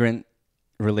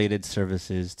immigrant-related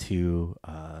services to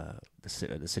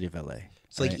the city of LA.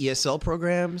 It's like ESL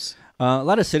programs? A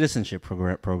lot of citizenship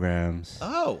programs.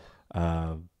 Oh.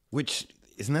 Which,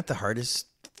 isn't that the hardest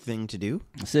thing to do?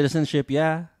 Citizenship,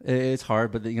 yeah. It's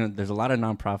hard, but there's a lot of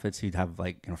nonprofits who'd have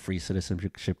free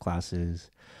citizenship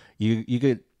classes.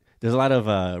 There's a lot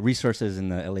of resources in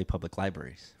the LA public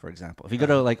libraries, for example. If you go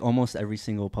to almost every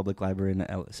single public library in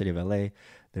the city of LA,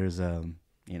 there's a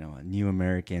New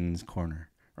Americans corner,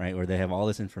 right, where they have all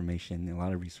this information, a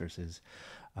lot of resources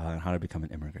on how to become an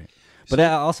immigrant. But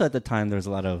also at the time, there's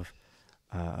a lot of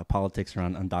politics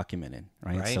around undocumented,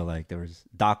 right? So there was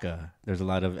DACA. There's a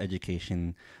lot of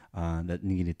education that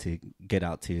needed to get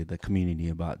out to the community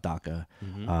about DACA.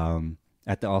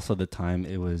 At the time,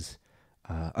 it was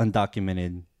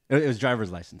undocumented. It was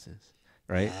driver's licenses,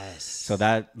 right? Yes. So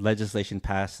that legislation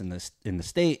passed in the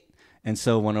state, and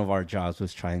so one of our jobs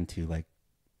was trying to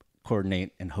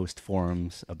coordinate and host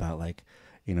forums about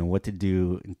what to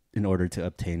do in order to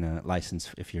obtain a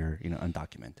license if you're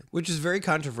undocumented. Which is very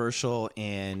controversial,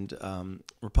 and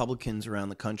Republicans around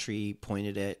the country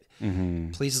pointed at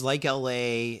places like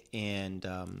LA and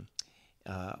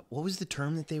what was the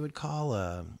term that they would call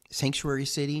a sanctuary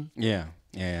city? Yeah.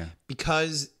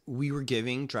 Because we were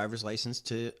giving driver's license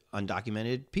to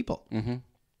undocumented people.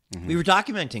 Mm-hmm. We were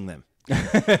documenting them.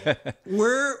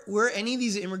 Were any of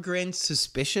these immigrants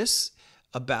suspicious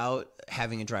about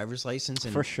having a driver's license?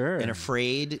 And, For sure. And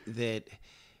afraid that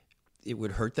it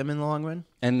would hurt them in the long run?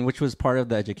 And which was part of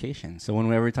the education. So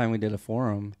every time we did a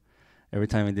forum, every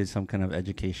time we did some kind of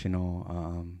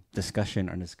educational discussion,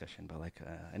 but like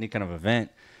any kind of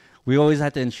event, we always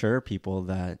had to ensure people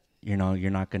that, you're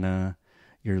not gonna,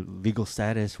 your legal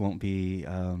status won't be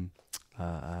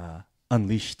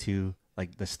unleashed to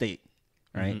like the state,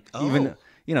 right? Mm-hmm. Oh.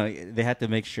 Even, they had to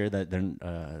make sure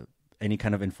that any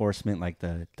kind of enforcement, like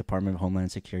the Department of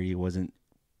Homeland Security, wasn't,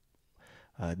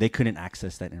 they couldn't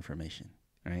access that information.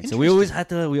 Right. So we always had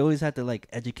to like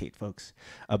educate folks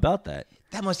about that.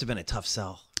 That must have been a tough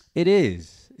sell. It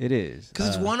is. Because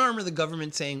it's one arm of the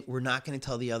government saying, we're not going to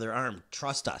tell the other arm,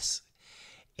 trust us.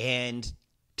 And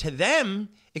to them,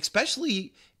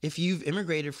 especially if you've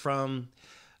immigrated from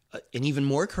an even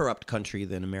more corrupt country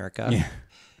than America,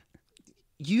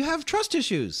 you have trust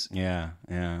issues. Yeah.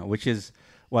 Which is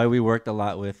why we worked a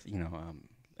lot with,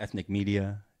 ethnic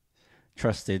media,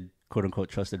 quote unquote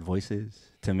trusted voices,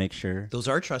 to make sure those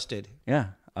are trusted. Yeah.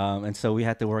 And so we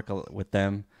had to work with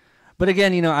them. But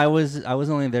again, I was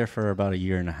only there for about a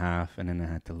year and a half, and then I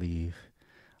had to leave.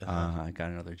 I got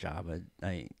another job.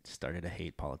 I started to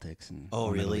hate politics. And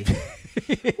really?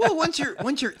 Well, once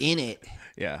you're in it,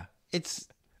 yeah, it's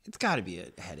got to be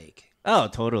a headache. Oh,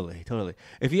 totally.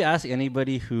 If you ask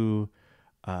anybody who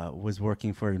was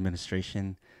working for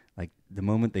administration, like the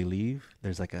moment they leave,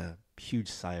 there's like a huge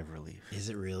sigh of relief. Is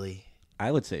it really?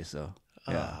 I would say so.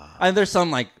 Yeah. And there's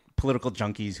some like political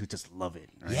junkies who just love it.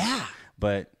 Right? Yeah.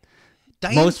 But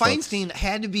Dianne Feinstein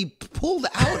had to be pulled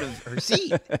out of her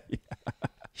seat.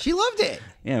 She loved it.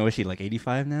 Yeah. Was she like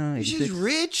 85 now? 86? She's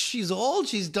rich. She's old.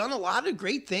 She's done a lot of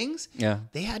great things. Yeah.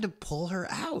 They had to pull her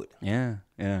out. Yeah.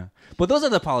 But those are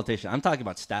the politicians. I'm talking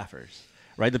about staffers,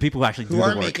 right? The people who actually do the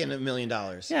work. Who are making $1 million.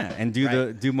 Yeah. And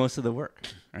do most of the work.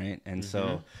 Right. And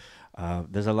so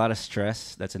there's a lot of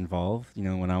stress that's involved.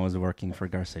 When I was working for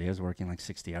Garcetti, I was working like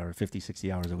 60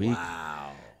 hours a week.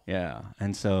 Wow. Yeah.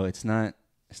 And so it's not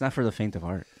for the faint of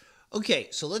heart. Okay,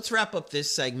 so let's wrap up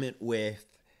this segment with,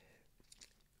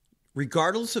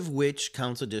 regardless of which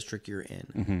council district you're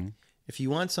in, if you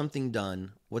want something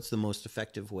done, what's the most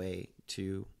effective way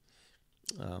to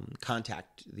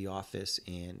contact the office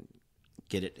and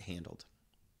get it handled?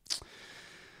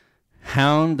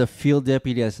 Hound the field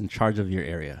deputy that's in charge of your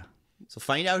area. So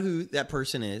find out who that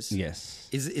person is. Yes.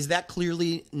 Is that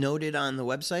clearly noted on the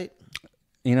website?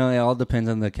 It all depends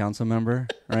on the council member,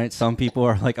 right? Some people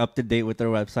are like up to date with their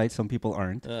website. Some people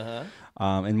aren't.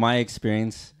 In my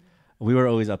experience, we were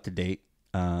always up to date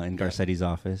in Garcetti's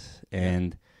office.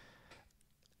 And,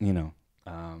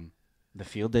 the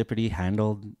field deputy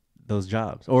handled those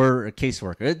jobs, or a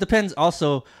caseworker. It depends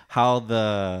also how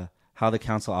the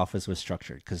council office was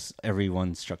structured, because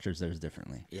everyone structures theirs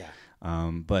differently. Yeah.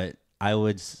 But I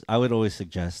would always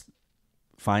suggest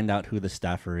find out who the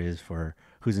staffer is for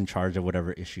who's in charge of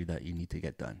whatever issue that you need to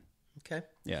get done. Okay.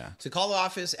 Yeah. So call the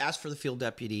office, ask for the field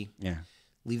deputy. Yeah.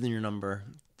 Leave them your number.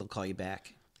 They'll call you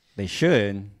back. They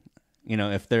should.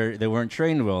 If they weren't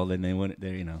trained well, then they wouldn't.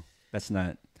 That's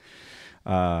not.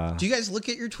 Do you guys look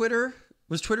at your Twitter?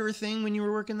 Was Twitter a thing when you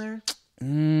were working there?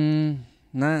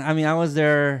 Not. I mean, I was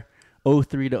there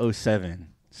 03 to 07,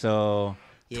 so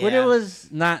Twitter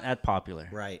was not that popular.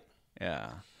 Right.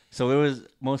 Yeah. So it was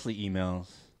mostly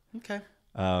emails. Okay.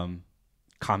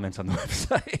 Comments on the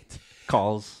website,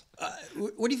 calls.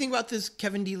 What do you think about this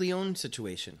Kevin DeLeon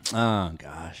situation? Oh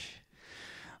gosh.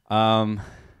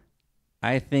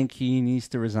 I think he needs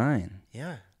to resign.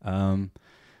 Yeah.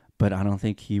 But I don't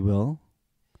think he will.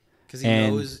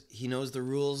 Because he knows the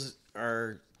rules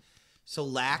are so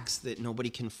lax that nobody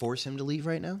can force him to leave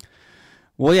right now.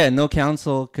 Well, yeah, no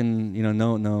council can,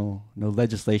 no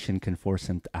legislation can force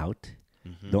him out.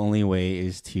 The only way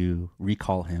is to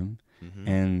recall him.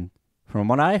 And from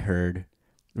what I heard,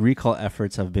 recall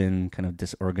efforts have been kind of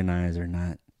disorganized or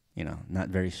not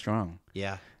very strong.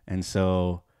 Yeah. And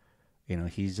so,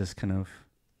 he's just kind of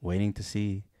waiting to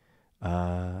see.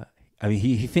 I mean,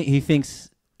 he thinks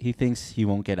he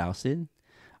won't get ousted.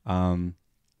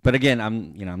 But again,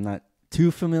 I'm not too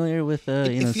familiar with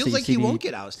it feels like he won't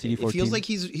get ousted. CD14. It feels like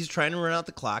he's trying to run out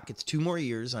the clock. It's 2 more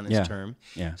years on his term.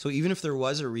 Yeah. So even if there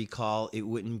was a recall, it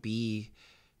wouldn't be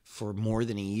for more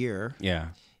than a year. Yeah.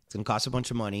 It's going to cost a bunch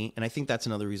of money. And I think that's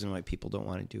another reason why people don't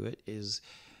want to do it, is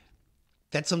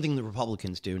that's something the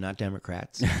Republicans do, not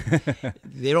Democrats.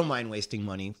 They don't mind wasting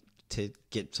money to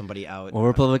get somebody out. Well,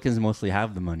 Republicans mostly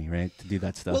have the money, right, to do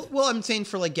that stuff. Well, I'm saying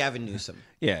for like Gavin Newsom.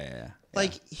 Yeah.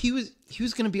 Like he was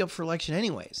going to be up for election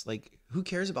anyways. Like who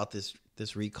cares about this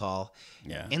recall?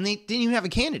 Yeah. And they didn't even have a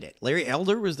candidate. Larry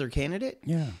Elder was their candidate.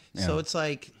 Yeah. So it's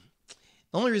like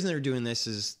the only reason they're doing this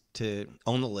is to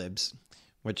own the libs,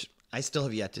 which I still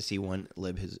have yet to see one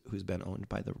lib who's been owned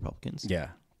by the Republicans. Yeah.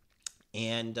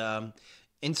 And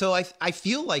so I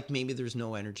feel like maybe there's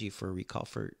no energy for a recall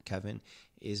for Kevin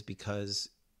is because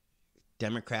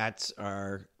Democrats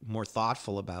are more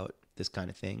thoughtful about this kind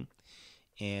of thing.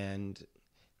 And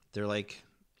they're like,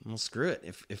 well, screw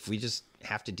it. If we just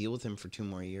have to deal with him for 2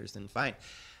 more years, then fine.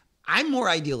 I'm more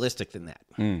idealistic than that.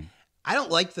 I don't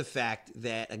like the fact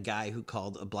that a guy who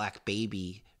called a black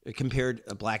baby, compared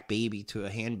a black baby to a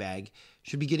handbag,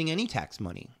 should be getting any tax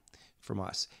money from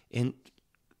us. And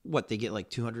what, they get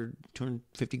like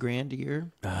 250 grand a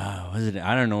year? Was it?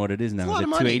 I don't know what it is now. Is it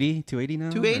 280? 280 now?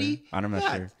 280? I'm not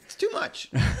sure. It's too much.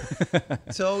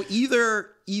 So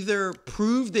either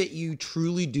prove that you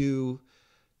truly do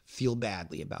feel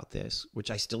badly about this,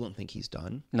 which I still don't think he's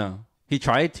done. No. He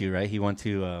tried to, right? He went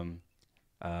to,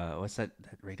 what's that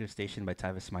radio station by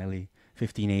Tavis Smiley?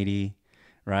 1580,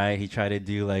 right? He tried to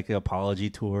do like an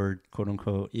apology tour, quote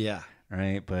unquote. Yeah.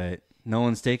 Right? But no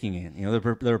one's taking it. You know,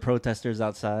 there were protesters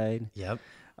outside. Yep.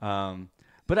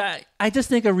 But I just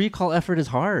think a recall effort is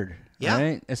hard. Yeah.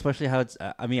 Right? Especially how it's,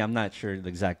 I mean, I'm not sure the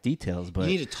exact details, but. You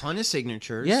need a ton of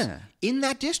signatures. Yeah. In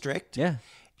that district. Yeah.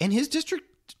 And his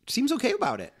district seems okay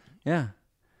about it. Yeah.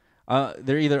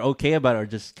 They're either okay about it or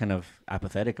just kind of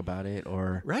apathetic about it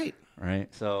or. Right.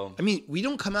 Right. So. I mean, we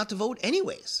don't come out to vote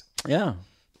anyways. Yeah.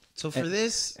 So for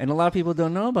this. And a lot of people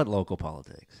don't know about local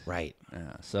politics. Right.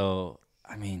 Yeah. So,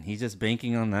 I mean, he's just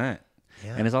banking on that.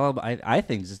 Yeah. And it's all about, I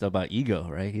think it's just about ego,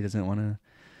 right? He doesn't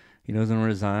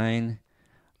resign.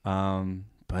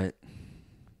 But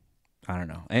I don't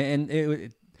know.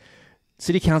 And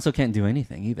city council can't do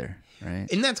anything either, right?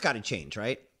 And that's got to change,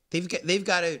 right? They've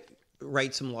got to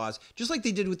write some laws, just like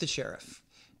they did with the sheriff.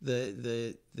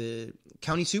 The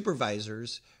county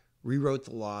supervisors rewrote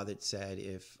the law that said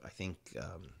if I think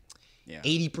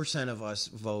 80% of us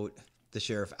vote the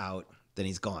sheriff out, then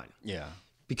he's gone. Yeah.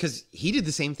 Because he did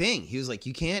the same thing. He was like,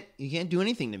 you can't do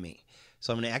anything to me.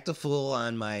 So I'm going to act a fool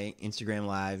on my Instagram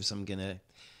lives. I'm going to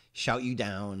shout you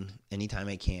down anytime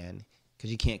I can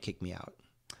because you can't kick me out.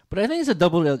 But I think it's a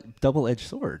double-edged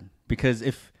sword because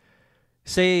if,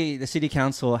 say, the city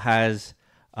council has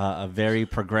a very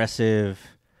progressive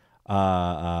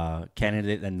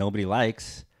candidate that nobody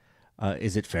likes,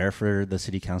 is it fair for the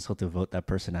city council to vote that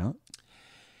person out?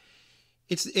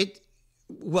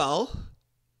 Well,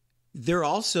 they're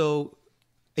also,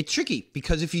 it's tricky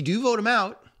because if you do vote him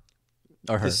out,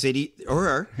 or her. The city or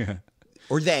her,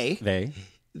 or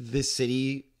the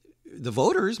city, the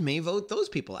voters may vote those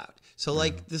people out. So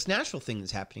like this Nashville thing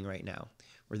that's happening right now,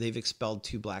 where they've expelled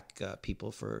 2 black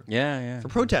people for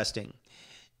protesting.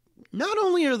 Not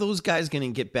only are those guys going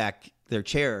to get back their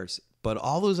chairs, but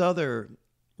all those other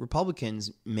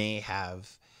Republicans may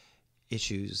have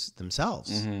issues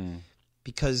themselves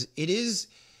because it is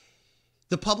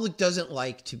the public doesn't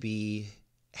like to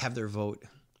have their vote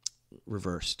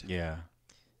reversed. Yeah.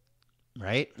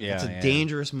 Right? Yeah. It's a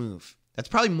dangerous move. That's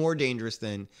probably more dangerous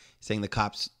than saying the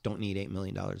cops don't need $8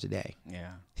 million a day.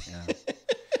 Yeah. Yeah.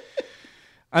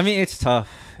 I mean, it's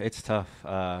tough. It's tough.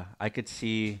 I could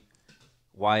see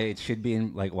why it should be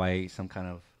why some kind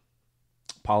of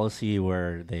policy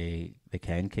where they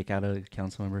can kick out a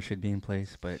council member should be in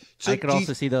place. But I could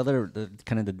also see the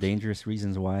kind of the dangerous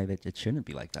reasons why that it shouldn't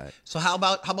be like that. So how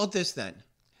about this then?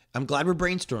 I'm glad we're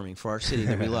brainstorming for our city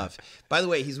that we love. By the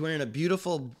way, he's wearing a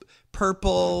beautiful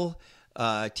purple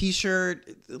T-shirt,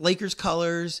 Lakers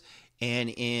colors, and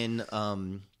in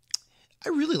I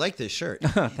really like this shirt.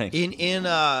 Thanks. In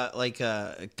like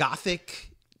a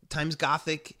Gothic Times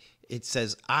Gothic, it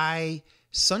says "I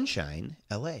Sunshine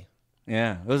LA."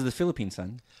 Yeah, it was the Philippine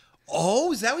Sun.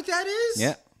 Oh, is that what that is?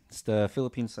 Yeah, it's the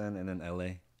Philippine Sun and then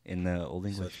LA in the Old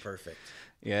English. So it's perfect.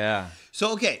 Yeah.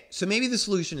 So maybe the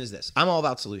solution is this. I'm all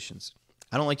about solutions.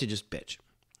 I don't like to just bitch.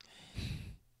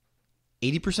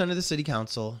 80% of the city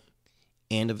council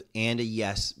and a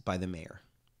yes by the mayor.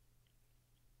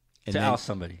 And to oust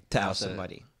somebody.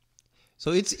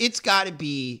 So it's got to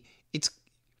be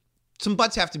some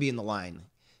butts have to be on the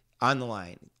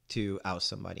line to oust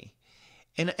somebody.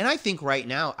 And I think right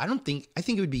now, I think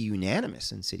it would be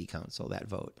unanimous in city council, that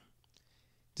vote.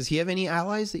 Does he have any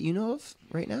allies that you know of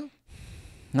right now?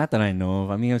 Not that I know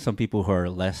of. I mean, there's some people who are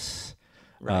less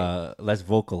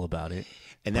vocal about it.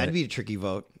 And that'd be a tricky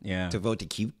vote. Yeah. To vote to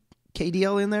keep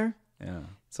KDL in there. Yeah.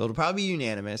 So it'll probably be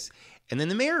unanimous. And then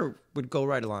the mayor would go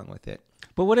right along with it.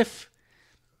 But what if...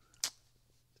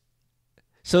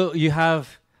 So you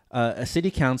have a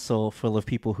city council full of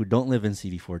people who don't live in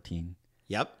CD14.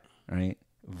 Yep. Right?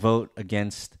 Vote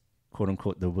against, quote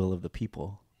unquote, the will of the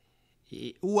people.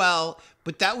 Well,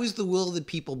 but that was the will of the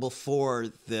people before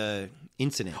the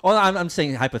incident. Oh, I'm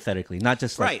saying hypothetically, not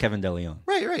just like Right. Kevin De Leon.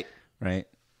 Right. Right?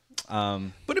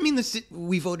 But I mean,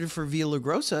 we voted for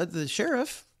Villagrosa, the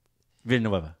sheriff.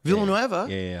 Villanueva. Villanueva.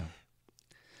 Yeah.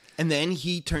 And then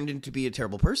he turned into be a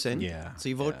terrible person. Yeah. So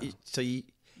you vote. Yeah. So you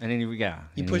And then you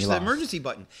push the lost. emergency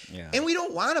button. Yeah. And we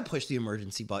don't want to push the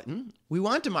emergency button. We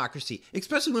want democracy,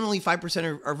 especially when only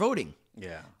 5% are voting.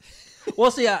 Yeah.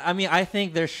 Well, see, I mean, I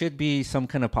think there should be some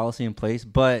kind of policy in place,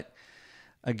 but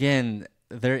again,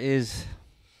 there's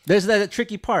that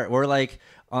tricky part where, like,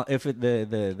 if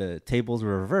the tables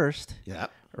were reversed, Yeah.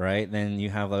 right, then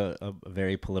you have a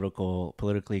very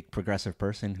politically progressive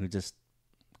person who just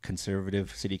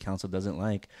conservative city council doesn't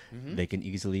like. They can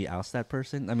easily oust that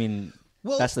person. I mean,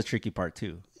 that's the tricky part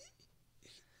too.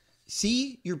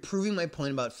 See, you're proving my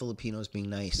point about Filipinos being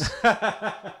nice.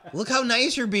 Look how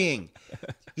nice you're being.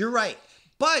 You're right.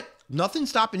 But nothing's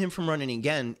stopping him from running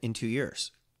again in 2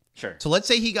 years. Sure. So let's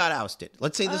say he got ousted.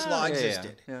 Let's say this law yeah,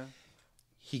 existed. Yeah.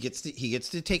 He gets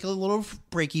to take a little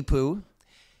breaky poo,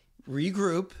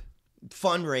 regroup,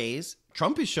 fundraise.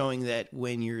 Trump is showing that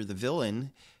when you're the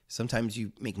villain, sometimes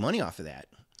you make money off of that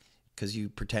because you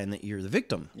pretend that you're the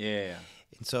victim. Yeah.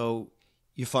 And so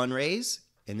you fundraise,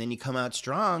 and then you come out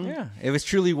strong. Yeah. If it's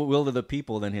truly will of the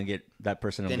people, then he'll get that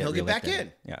person. Then he'll get back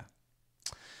in. Yeah.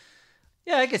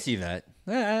 Yeah, I can see that.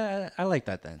 I like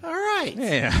that then. All right.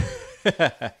 Yeah.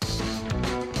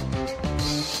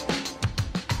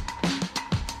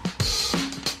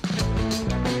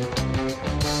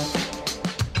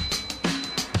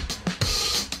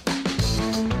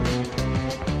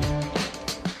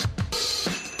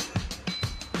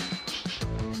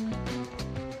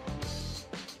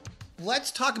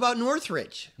 Let's talk about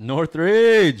Northridge.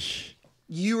 Northridge.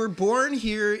 You were born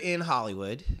here in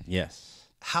Hollywood. Yes.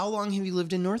 How long have you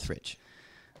lived in Northridge?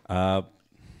 On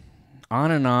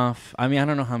and off. I mean, I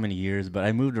don't know how many years, but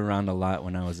I moved around a lot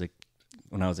when I was a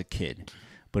kid.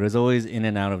 But it was always in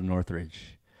and out of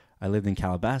Northridge. I lived in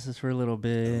Calabasas for a little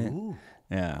bit. Ooh.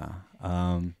 Yeah.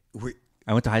 I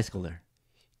went to high school there.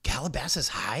 Calabasas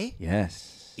High?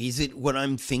 Yes. Is it what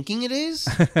I'm thinking it is?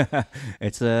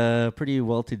 It's a pretty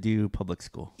well-to-do public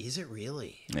school. Is it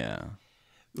really? Yeah.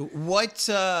 What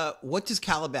does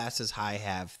Calabasas High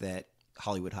have that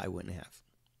Hollywood High wouldn't have?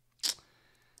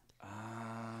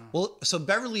 Well, so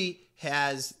Beverly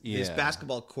has this Yeah.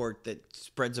 basketball court that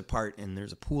spreads apart and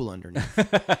there's a pool underneath.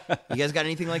 You guys got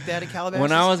anything like that at Calabasas?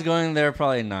 When I was going there,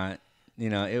 probably not. You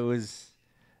know, it was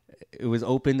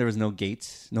open. There was no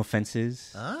gates, no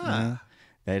fences. Ah. You know?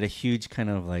 They had a huge kind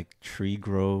of like tree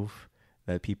grove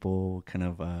that people kind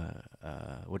of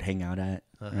would hang out at,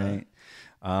 right?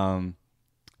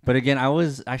 But again, I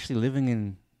was actually living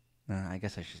in. I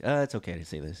guess I should. It's okay to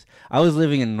say this. I was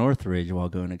living in Northridge while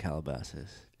going to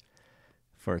Calabasas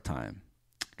for a time,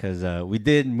 because we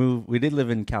did live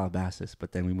in Calabasas,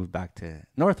 but then we moved back to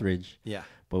Northridge. Yeah.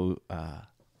 But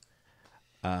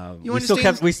You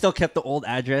we still kept the old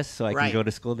address, so I Right. can go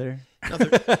to school there.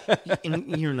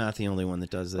 And you're not the only one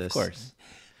that does this. Of course.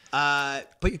 But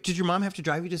did your mom have to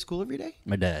drive you to school every day?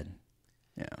 My dad.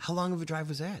 Yeah. How long of a drive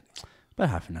was that? About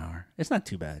half an hour. It's not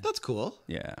too bad. That's cool.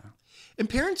 Yeah. And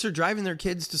parents are driving their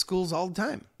kids to schools all the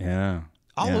time, Yeah.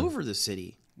 all Yeah. over the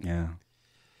city. Yeah.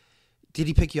 Did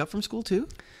he pick you up from school too?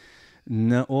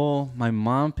 No, well, my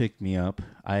mom picked me up.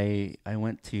 I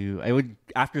would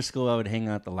after school I would hang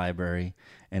out at the library,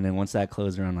 and then once that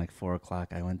closed around like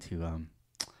 4:00, I went to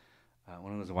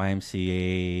one of those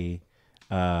YMCA.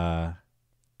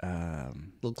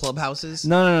 Little clubhouses?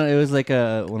 No. It was like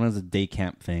one of those day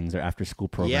camp things or after school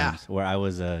programs Yeah. where I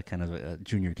was a kind of a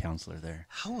junior counselor there.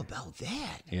 How about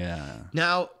that? Yeah.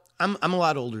 Now, I'm a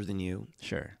lot older than you.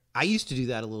 Sure. I used to do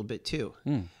that a little bit too.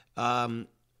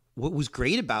 What was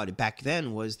great about it back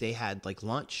then was they had like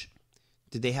lunch.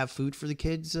 Did they have food for the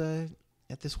kids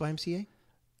at this YMCA?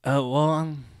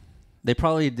 They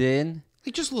probably did.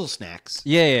 Like just little snacks.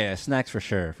 Yeah, snacks for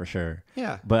sure.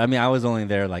 Yeah. But I mean, I was only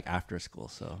there like after school,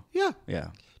 so Yeah. yeah.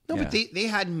 No, Yeah. but they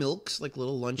had milks, like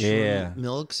little lunch Yeah.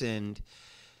 milks, and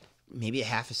maybe a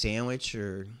half a sandwich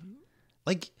or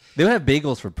like They would have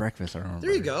bagels for breakfast. I remember.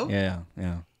 There you go. Yeah.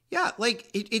 Like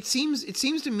it seems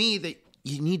to me that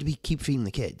you need to keep feeding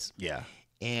the kids, Yeah.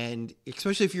 and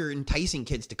especially if you're enticing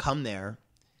kids to come there,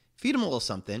 feed them a little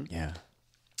something. Yeah.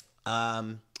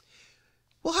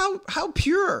 Well, how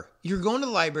pure? You're going to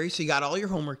the library, so you got all your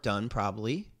homework done,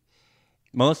 probably.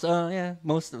 Most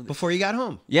Before you got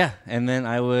home. Yeah, and then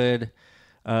I would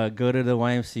go to the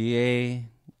YMCA.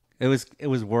 It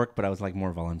was work, but I was like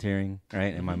more volunteering,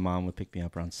 right? And my mom would pick me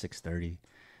up around 6:30,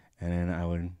 and then I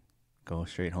would go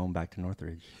straight home back to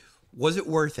Northridge. Was it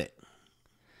worth it?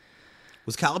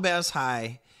 Was Calabasas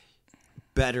High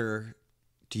better,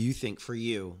 do you think, for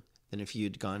you than if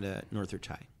you'd gone to Northridge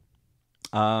High?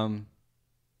 I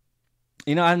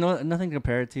have nothing to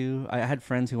compare it to. I had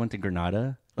friends who went to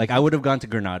Granada. Like, I would have gone to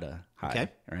Granada High,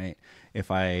 right?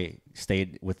 If I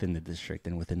stayed within the district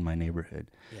and within my neighborhood.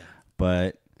 Yeah.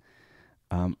 But,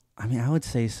 I would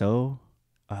say so.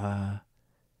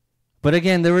 But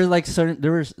again, there were like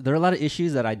there were a lot of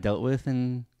issues that I dealt with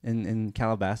in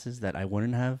Calabasas that I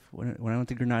wouldn't have when I went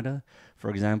to Granada. For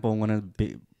example,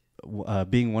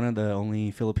 being one of the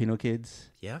only Filipino kids.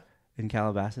 Yeah. In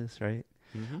Calabasas, right?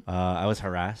 Mm-hmm. I was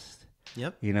harassed.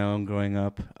 Yep. Growing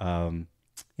up.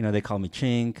 They called me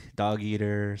chink, dog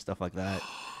eater, stuff like that.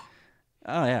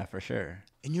 Oh yeah, for sure.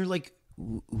 And you're like,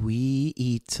 we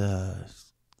eat.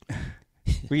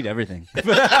 We eat everything.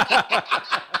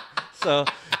 So,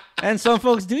 and some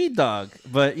folks do eat dog,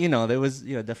 but there was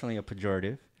definitely a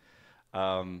pejorative.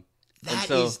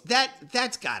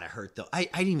 That's gotta hurt though. I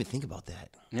didn't even think about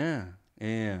that. Yeah.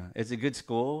 It's a good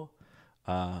school.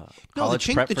 No, the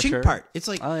chink part. It's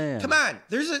like, come on,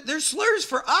 there's slurs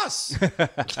for us.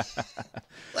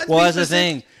 Well, that's the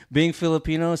thing. Being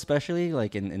Filipino, especially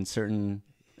like in certain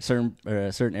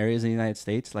areas in the United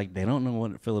States, like they don't know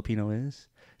what Filipino is,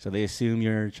 so they assume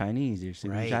you're Chinese, you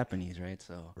assume you're Japanese, right?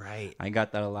 So I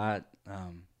got that a lot.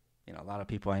 A lot of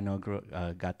people I know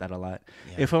got that a lot.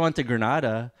 Yeah. If I went to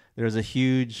Granada, there's a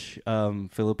huge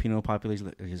Filipino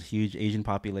population. There's a huge Asian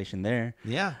population there.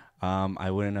 Yeah. I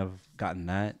wouldn't have gotten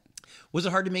that. Was it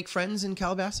hard to make friends in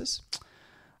Calabasas?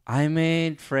 I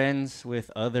made friends with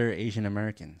other Asian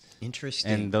Americans.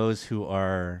 Interesting. And those who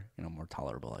are, more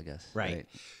tolerable, I guess. Right.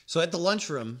 So at the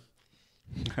lunchroom,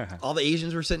 all the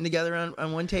Asians were sitting together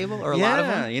on one table, or a lot of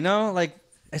them? like,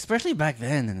 especially back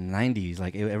then in the 90s,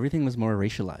 like everything was more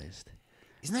racialized.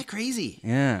 Isn't that crazy?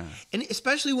 Yeah. And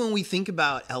especially when we think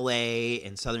about LA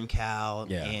and Southern Cal,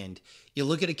 and you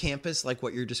look at a campus like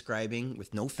what you're describing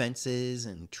with no fences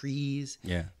and trees.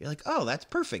 Yeah. You're like, oh, that's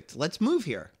perfect. Let's move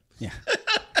here. Yeah.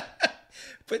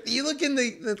 But you look in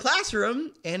the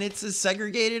classroom and it's as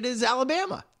segregated as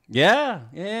Alabama. Yeah.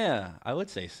 I would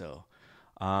say so.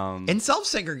 And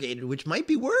self-segregated, which might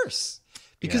be worse.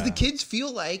 Because the kids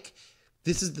feel like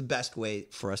this is the best way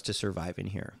for us to survive in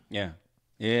here.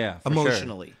 Yeah,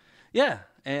 emotionally. Sure. Yeah,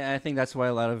 and I think that's why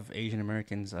a lot of Asian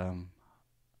Americans,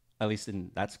 at least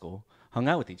in that school, hung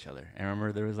out with each other. And I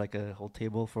remember there was like a whole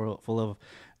table full of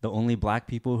the only black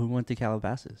people who went to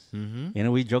Calabasas. Mm-hmm.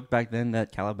 We joked back then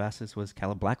that Calabasas was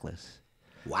Calabackless.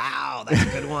 Wow, that's a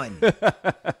good one.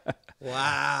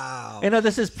 Wow.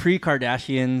 This is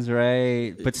pre-Kardashians,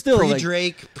 right? But still,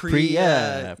 pre-Drake,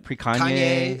 pre-Kanye.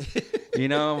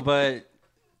 But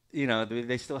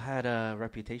they still had a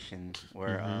reputation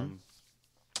where a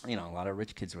lot of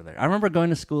rich kids were there. I remember going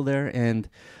to school there, and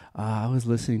I was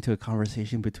listening to a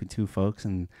conversation between two folks,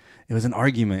 and it was an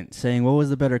argument saying, what was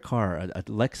the better car, a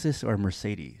Lexus or a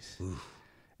Mercedes? Oof.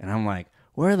 And I'm like,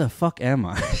 where the fuck am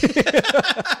I?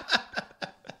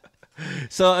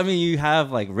 So, you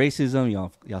have like racism,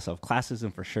 you also have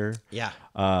classism for sure. Yeah.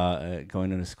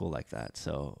 Going into school like that.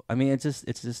 So, it's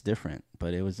just different,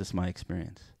 but it was just my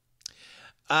experience.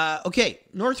 Okay,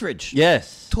 Northridge.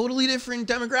 Yes. Totally different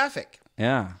demographic.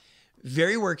 Yeah.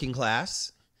 Very working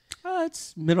class.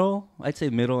 It's middle. I'd say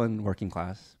middle and working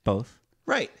class, both.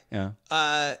 Right. Yeah.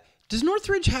 Does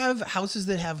Northridge have houses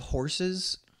that have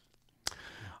horses?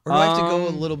 Or do I have to go a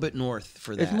little bit north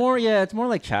for that? It's more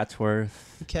like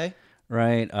Chatsworth. Okay.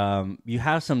 Right. You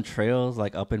have some trails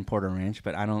like up in Porter Ranch,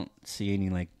 but I don't see any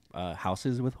like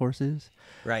houses with horses.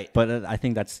 Right. But I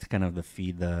think that's kind of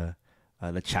the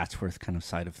Chatsworth kind of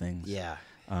side of things. Yeah.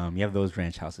 You have those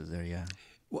ranch houses there, yeah.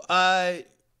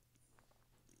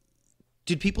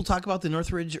 Did people talk about the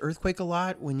Northridge earthquake a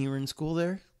lot when you were in school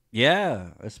there? Yeah,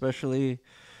 especially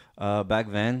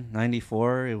back then,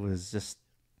 94. It was just,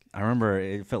 I remember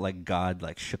it felt like God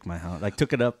like shook my house, like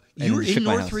took it up. You were in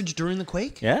Northridge during the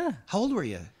quake? Yeah. How old were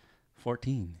you?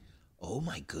 14. Oh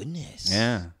my goodness.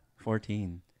 Yeah,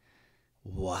 14.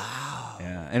 Wow.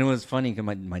 Yeah, and it was funny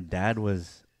because my dad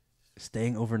was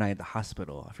staying overnight at the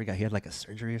hospital. I forgot, he had like a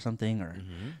surgery or something or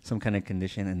some kind of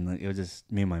condition, and it was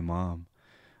just me and my mom,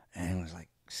 and it was like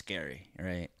scary,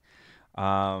 right?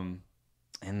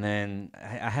 And then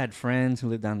I had friends who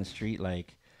lived down the street,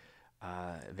 like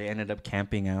they ended up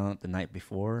camping out the night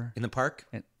before in the park.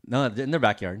 No, in their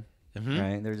backyard.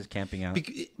 right? They were just camping out.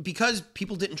 Because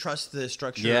people didn't trust the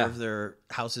structure of their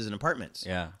houses and apartments.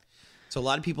 Yeah. So a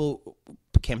lot of people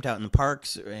camped out in the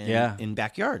parks and in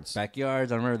backyards.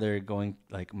 Backyards. I remember they're going,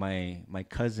 like, my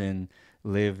cousin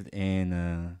lived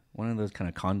in one of those kind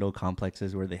of condo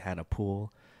complexes where they had a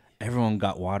pool. Everyone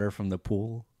got water from the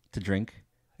pool to drink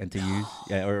and to use,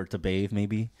 or to bathe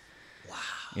maybe. Wow.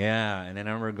 Yeah, and then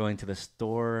I remember going to the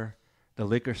store, the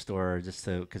liquor store, just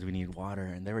because we needed water,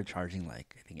 and they were charging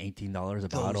like I think $18 a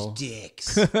bottle. Those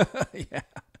dicks. Yeah.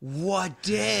 What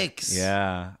dicks?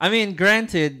 Yeah. I mean,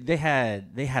 granted, they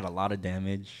had a lot of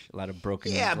damage, a lot of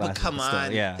broken. Yeah, but come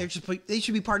on. Yeah. They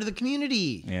should be part of the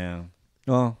community. Yeah.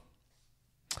 Well.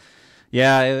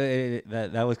 Yeah,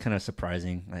 that was kind of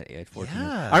surprising at 14.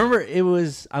 Yeah. I remember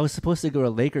I was supposed to go to a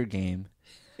Laker game.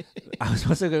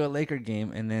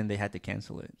 And then they had to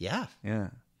cancel it. Yeah. Yeah.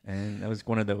 And that was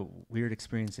one of the weird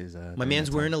experiences. My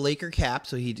man's wearing a Laker cap,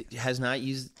 so he has not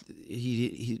used.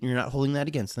 You're not holding that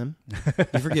against them.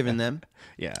 You've forgiven them.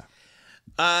 Yeah.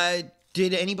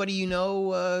 Did anybody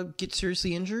get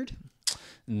seriously injured?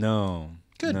 No.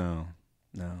 Good. No.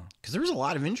 Because there was a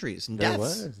lot of injuries and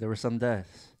deaths. There were some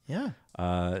deaths. Yeah.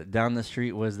 Down the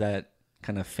street was that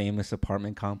kind of famous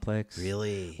apartment complex.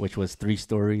 Really? Which was 3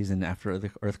 stories, and after the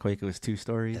earthquake, it was 2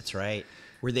 stories. That's right.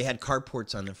 Where they had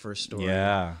carports on the first story.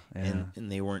 Yeah. And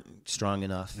they weren't strong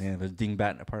enough. Yeah, the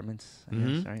dingbat apartments, I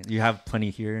guess, right? You have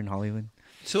plenty here in Hollywood.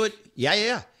 So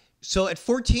yeah. So at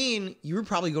 14, you were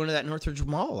probably going to that Northridge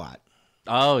Mall a lot.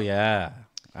 Oh, yeah.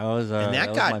 And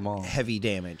that got was my mall. heavy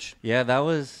damage. Yeah, it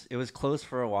was closed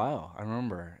for a while, I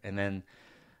remember. And then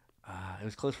it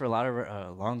was closed for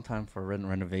a long time for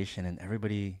renovation, and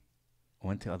everybody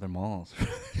went to other malls.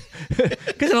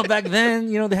 Because back then,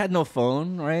 they had no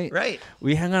phone, right? Right.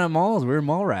 We hung out at malls. We were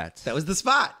mall rats. That was the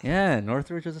spot. Yeah,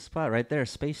 Northridge was a spot right there,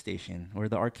 Space Station, where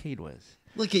the arcade was.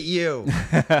 Look at you.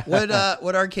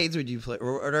 What arcades would you play?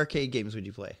 Or what arcade games would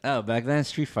you play? Oh, back then,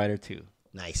 Street Fighter 2.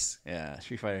 Nice. Yeah,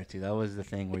 Street Fighter 2. That was the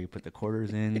thing where you put the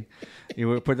quarters in. You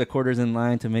would put the quarters in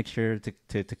line to make sure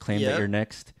to claim that you're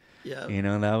next. Yeah.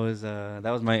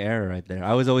 That was my era right there.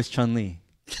 I was always Chun-Li.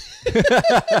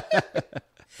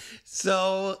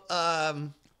 So,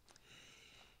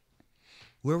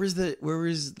 where was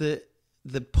the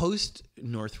post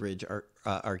Northridge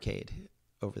arcade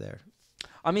over there?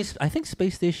 I mean, I think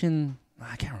Space Station.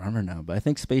 I can't remember now, but I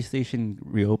think Space Station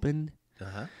reopened.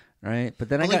 Right, but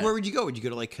then where would you go? Would you go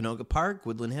to like Canoga Park,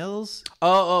 Woodland Hills?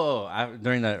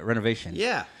 During the renovation.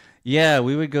 Yeah,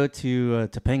 we would go to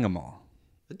Topanga Mall.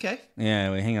 Okay.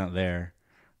 Yeah, we hang out there.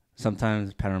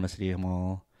 Sometimes Panorama City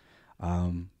Mall.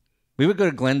 We would go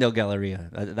to Glendale Galleria.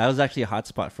 That was actually a hot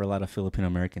spot for a lot of Filipino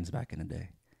Americans back in the day.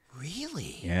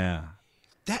 Really? Yeah.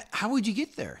 How would you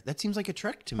get there? That seems like a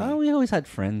trek to me. Oh, we always had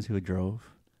friends who drove.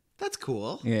 That's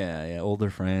cool. Yeah,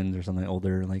 older friends or something.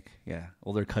 Older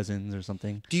cousins or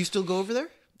something. Do you still go over there?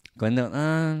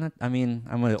 Glendale? I mean,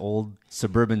 I'm an old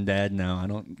suburban dad now. I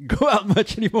don't go out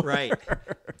much anymore. Right.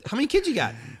 How many kids you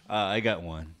got? I got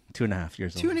one. 2.5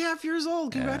 years old. 2.5 years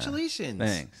old. Congratulations. Yeah,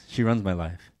 thanks. She runs my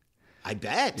life. I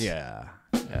bet. Yeah.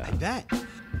 I bet.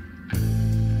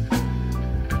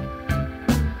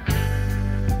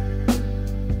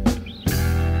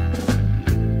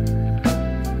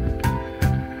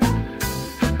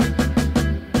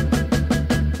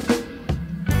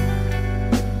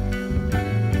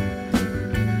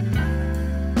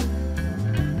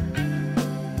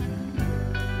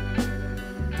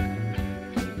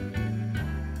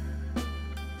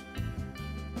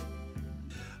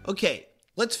 Okay,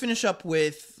 let's finish up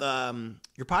with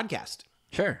your podcast.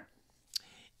 Sure.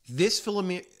 This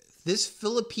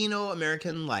Filipino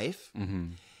American Life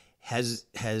has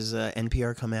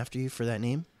NPR come after you for that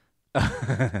name?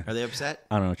 Are they upset?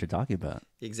 I don't know what you're talking about.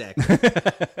 Exactly.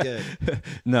 Good.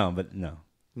 No.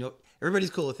 No, everybody's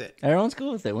cool with it. Everyone's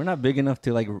cool with it. We're not big enough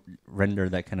to like render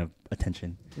that kind of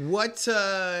attention. What?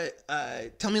 Tell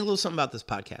me a little something about this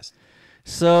podcast.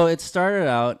 So it started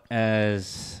out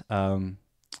as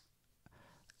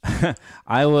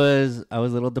I was a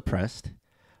little depressed.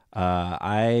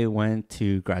 I went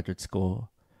to graduate school,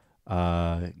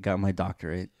 got my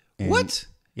doctorate. What?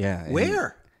 Yeah.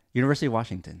 Where? University of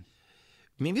Washington.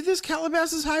 Maybe this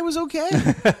Calabasas High was okay.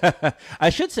 I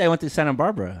should say I went to Santa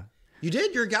Barbara. You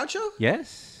did? You're a gaucho?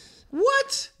 Yes.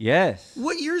 What? Yes.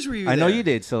 What years were you there? I know you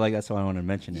did, so like that's why I wanted to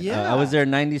mention it. Yeah. I was there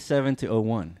 97 to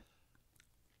 01.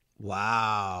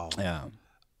 Wow. Yeah.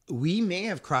 We may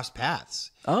have crossed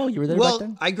paths. Oh, you were there back then?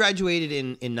 Well, I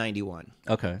graduated in 91.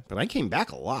 Okay. But I came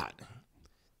back a lot.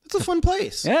 It's a fun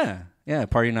place. Yeah.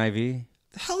 Party in IV.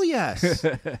 Hell yes.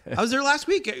 I was there last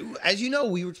week. As you know,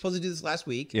 we were supposed to do this last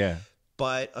week. Yeah.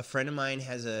 but a friend of mine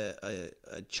has a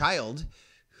child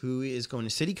who is going to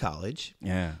City College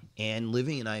and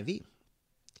living in IV.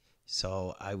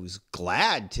 So I was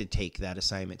glad to take that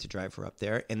assignment to drive her up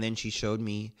there. And then she showed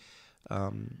me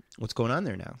what's going on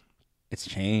there now. It's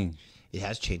changed. It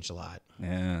has changed a lot.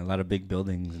 Yeah, a lot of big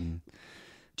buildings. And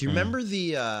do you remember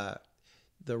the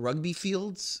rugby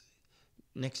fields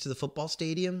next to the football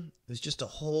stadium? It was just a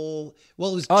whole...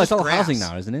 Well, it was just it's all grass. housing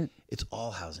now, isn't it? It's all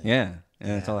housing. Yeah,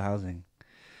 it's all housing.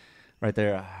 Right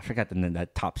there. I forgot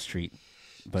that top street.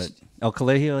 But El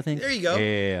Colegio, I think. There you go.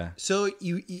 Yeah. So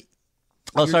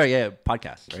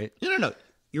podcast, right? No.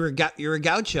 You're a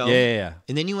gaucho. Yeah.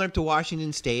 And then you went up to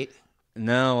Washington State.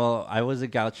 No, well, I was a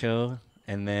gaucho,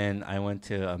 and then I went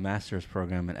to a master's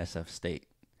program at SF State.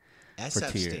 SF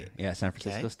for 2 years. State. Yeah, San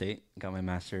Francisco State. Got my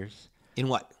master's. In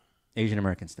what? Asian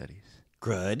American Studies.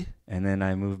 Good. And then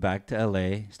I moved back to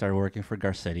LA, started working for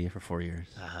Garcetti for 4 years.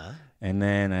 Uh-huh. And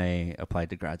then I applied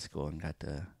to grad school and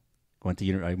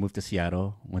I moved to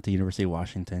Seattle, went to University of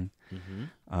Washington.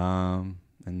 Mm-hmm.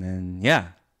 And then,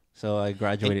 so I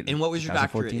graduated. And what was your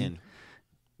doctorate in?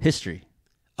 History.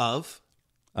 Of?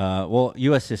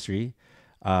 U.S. history,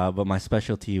 but my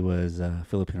specialty was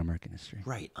Filipino American history.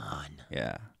 Right on.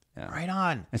 Yeah. Right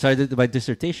on. And so I did my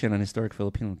dissertation on historic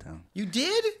Filipino town. You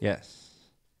did? Yes.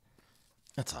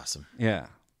 That's awesome. Yeah.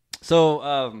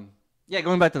 So,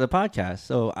 going back to the podcast.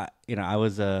 So, I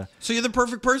was... So you're the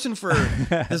perfect person for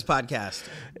this podcast.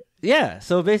 Yeah.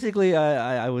 So basically,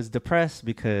 I was depressed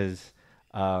because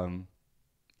I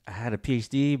had a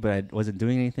PhD, but I wasn't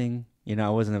doing anything. I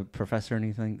wasn't a professor or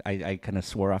anything. I kind of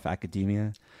swore off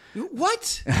academia.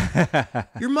 What?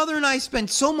 Your mother and I spent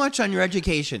so much on your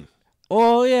education.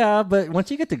 Oh, yeah. But once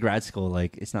you get to grad school,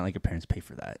 it's not like your parents pay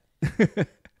for that.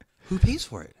 Who pays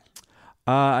for it?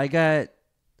 I got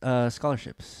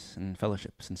scholarships and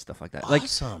fellowships and stuff like that.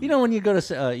 Awesome. When you go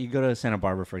to Santa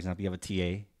Barbara, for example, you have a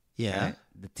TA. Yeah. Right?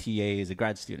 The TA is a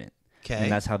grad student. Okay.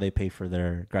 And that's how they pay for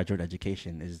their graduate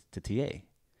education is to TA.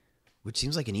 Which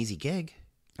seems like an easy gig.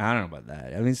 I don't know about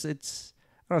that. I mean, it's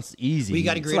easy. Well, you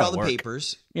got to grade all the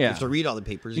papers. Yeah. You have to read all the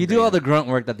papers. You do all the grunt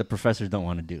work that the professors don't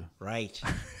want to do. Right.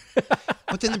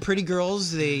 But then the pretty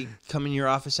girls, they come in your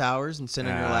office hours and sit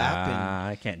on your lap and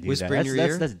I can't do whisper that. in your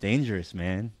ear. That's dangerous,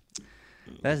 man.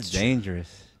 That's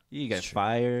dangerous. You get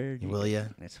fired. Will you?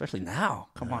 Especially now.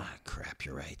 Come on. Crap,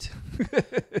 you're right.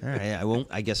 All right,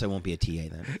 I guess I won't be a TA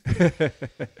then.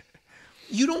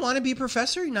 You don't want to be a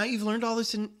professor? Now you've learned all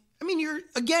this.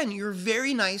 You're a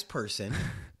very nice person.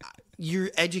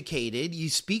 You're educated. You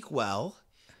speak well.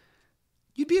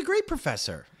 You'd be a great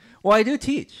professor. Well, I do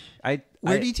teach.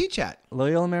 Where do you teach at?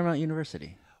 Loyola Marymount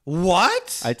University.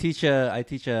 What? I teach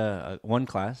a one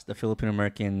class, the Filipino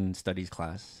American Studies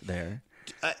class there.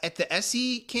 At the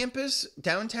SE campus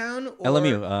downtown? Or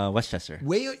LMU, Westchester.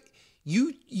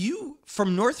 You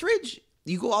from Northridge?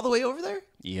 You go all the way over there?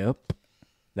 Yep.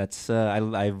 That's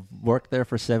I worked there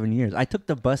for 7 years. I took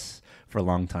the bus for a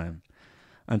long time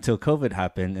until COVID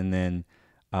happened, and then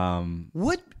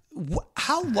what?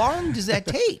 How long does that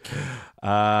take?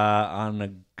 On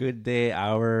a good day,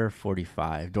 hour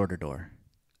 45, door to door.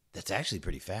 That's actually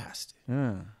pretty fast.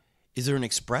 Yeah. Is there an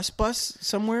express bus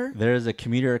somewhere? There's a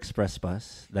commuter express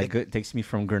bus that takes me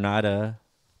from Granada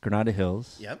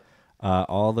Hills. Yep.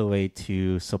 All the way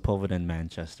to Sepulveda and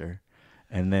Manchester,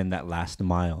 and then that last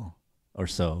mile or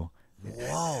so.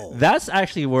 Whoa. That's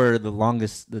actually where the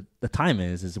longest the time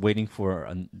is waiting for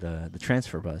the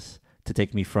transfer bus to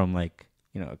take me from a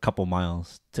couple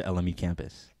miles to LME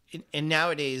campus. And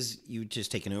nowadays, you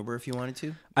just take an Uber if you wanted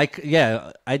to?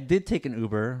 I did take an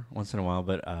Uber once in a while,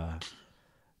 but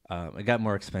it got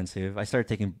more expensive. I started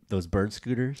taking those bird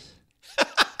scooters.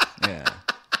 Yeah.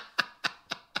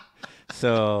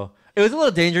 So it was a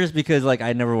little dangerous because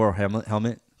I never wore a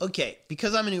helmet. Okay,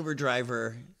 because I'm an Uber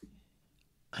driver,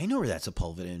 I know where that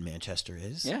Sepulveda in Manchester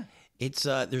is. Yeah. It's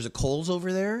there's a Coles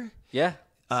over there. Yeah.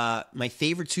 My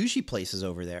favorite sushi place is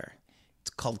over there. It's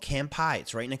called Campai.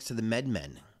 It's right next to the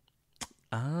MedMen.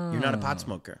 Oh. You're not a pot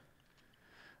smoker.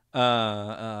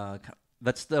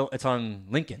 It's on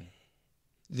Lincoln.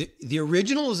 The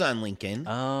original is on Lincoln.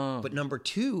 Oh. But number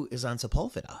 2 is on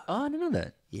Sepulveda. Oh, I didn't know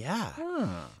that. Yeah.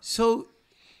 Oh. So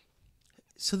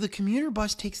the commuter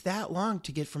bus takes that long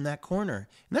to get from that corner.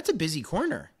 And that's a busy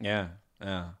corner. Yeah.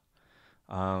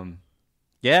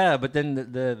 Yeah, but then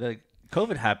the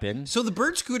COVID happened. So the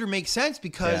bird scooter makes sense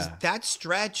because that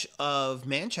stretch of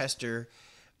Manchester,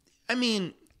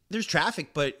 there's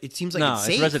traffic, but it seems like it's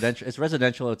safe. It's residential. It's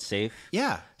residential. It's safe.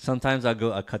 Yeah. Sometimes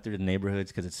I'll cut through the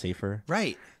neighborhoods because it's safer.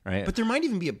 Right. But there might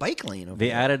even be a bike lane over there.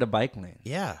 They added a bike lane.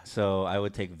 Yeah. So I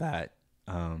would take that.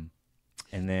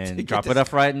 and then drop it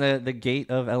off right in the gate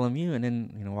of LMU, and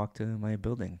then walk to my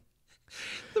building.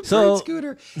 The bird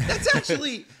scooter. That's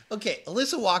actually okay.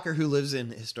 Alyssa Walker, who lives in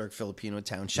historic Filipino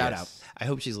town, shout out. I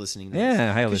hope she's listening to this.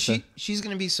 Yeah, hi Alyssa. She's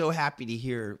going to be so happy to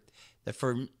hear that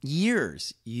for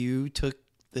years you took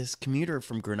this commuter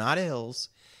from Granada Hills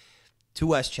to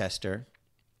Westchester.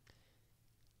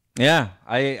 Yeah,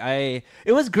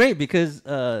 it was great because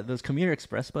those commuter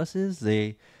express buses,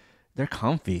 they're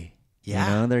comfy.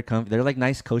 Yeah, they're comfy. They're like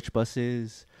nice coach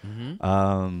buses. Mm-hmm.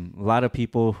 A lot of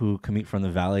people who commute from the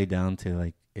valley down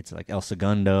to it's like El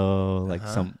Segundo, like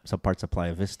some parts of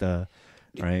Playa Vista,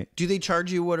 right? Do they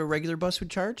charge you what a regular bus would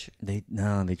charge? They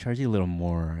charge you a little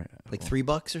more, like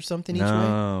 $3 or something each way.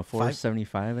 No,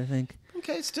 $4.75, I think.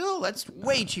 Okay, still that's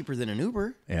way cheaper than an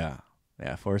Uber. Yeah,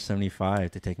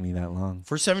 $4.75 to take me that long.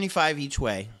 $4.75 each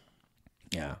way.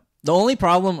 Yeah. The only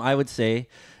problem I would say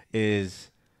is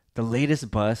the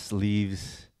latest bus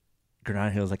leaves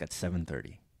Granada Hills like at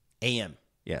 7:30 a.m.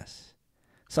 Yes.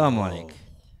 So I'm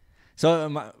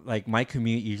my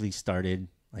commute usually started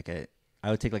I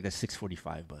would take like the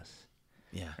 6:45 bus.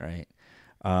 Yeah. Right.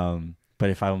 But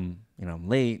if I'm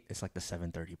late, it's like the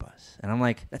 7:30 bus, and I'm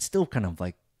like, that's still kind of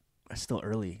like that's still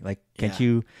early. Like, can't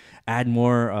you add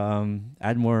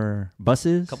more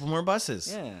buses? A couple more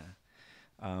buses. Yeah.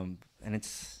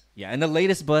 And the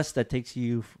latest bus that takes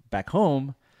you back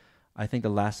home, I think the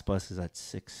last bus is at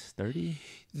 6:30.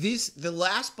 The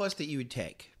last bus that you would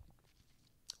take,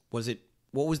 what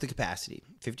was the capacity?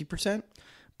 50%?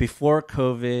 Before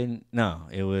COVID, no,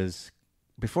 it was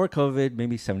before COVID,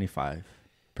 maybe 75%.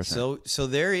 So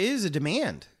there is a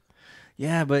demand.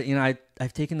 Yeah, but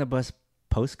I've taken the bus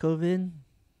post COVID.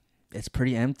 It's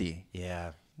pretty empty.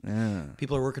 Yeah. Yeah.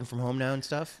 People are working from home now and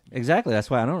stuff. Exactly. That's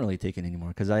why I don't really take it anymore,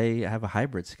 because I have a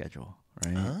hybrid schedule,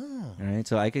 right? Oh. Right.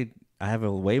 So I have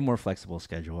a way more flexible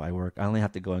schedule. I only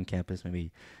have to go on campus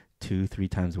maybe 2-3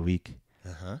 times a week.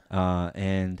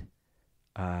 And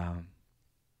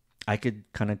I could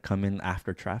kind of come in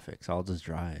after traffic, so I'll just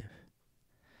drive.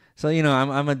 So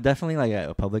I'm definitely like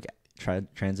a public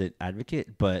transit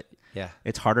advocate, but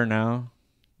it's harder now,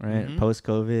 right? Mm-hmm. Post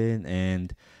COVID,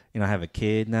 and I have a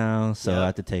kid now, so I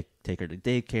have to take her to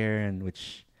daycare, and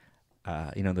which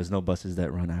there's no buses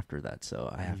that run after that,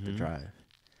 so I have to drive.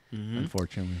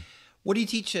 Unfortunately. What do you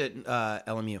teach at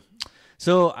LMU?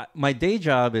 So my day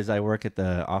job is I work at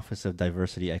the Office of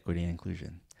Diversity, Equity, and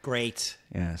Inclusion. Great.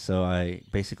 Yeah, so I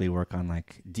basically work on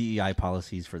like DEI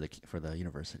policies for the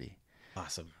university.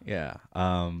 Awesome. Yeah.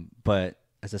 But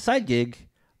as a side gig,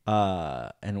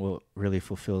 and what really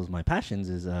fulfills my passions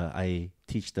is I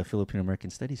teach the Filipino American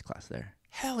Studies class there.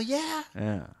 Hell yeah.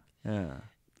 Yeah.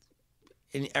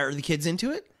 And are the kids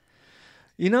into it?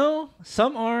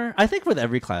 Some are. I think with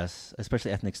every class,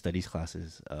 especially ethnic studies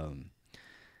classes,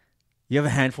 you have a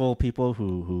handful of people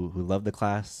who love the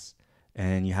class,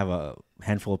 and you have a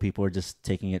handful of people who are just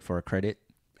taking it for a credit.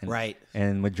 Right.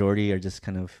 And majority are just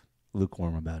kind of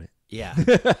lukewarm about it. Yeah.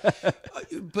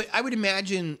 But I would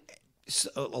imagine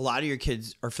a lot of your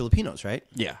kids are Filipinos, right?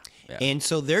 Yeah. And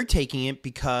so they're taking it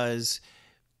because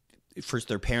first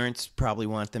their parents probably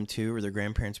want them to, or their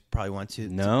grandparents probably want to.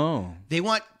 No. They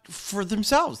want for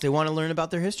themselves. They want to learn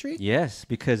about their history? Yes,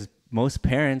 because most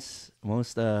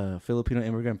Filipino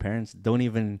immigrant parents don't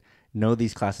even know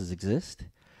these classes exist.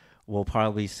 Will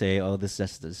probably say, oh, this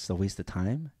is just a waste of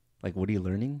time. Like, what are you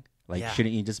learning? Like,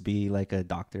 shouldn't you just be like a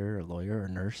doctor or a lawyer or a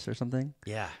nurse or something?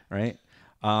 Yeah. Right?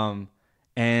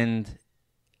 And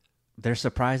they're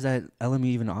surprised that LMU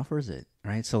even offers it,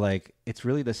 right? So, like, it's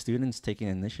really the students taking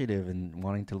initiative and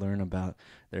wanting to learn about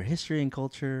their history and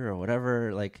culture or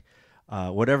whatever, like,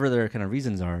 whatever their kind of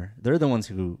reasons are. They're the ones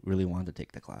who really want to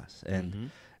take the class.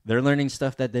 And they're learning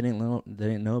stuff that they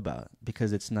didn't know about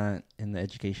because it's not in the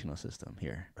educational system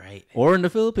here. Right. Or in the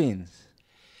Philippines.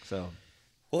 So...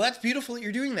 Well, that's beautiful that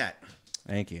you're doing that.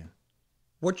 Thank you.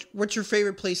 What's your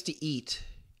favorite place to eat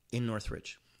in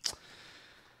Northridge?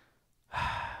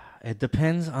 It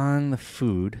depends on the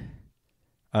food,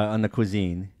 on the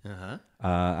cuisine.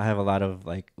 I have a lot of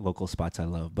like local spots I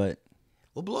love, but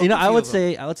I would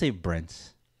say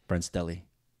Brent's Deli.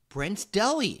 Brent's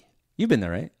Deli. You've been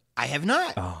there, right? I have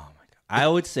not. Oh my god! I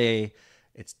would say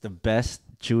it's the best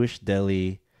Jewish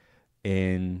deli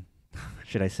in.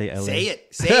 Should I say LA? Say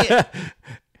it.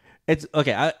 It's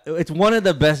okay. It's one of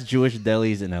the best Jewish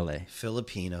delis in LA.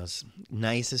 Filipinos,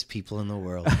 nicest people in the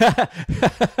world.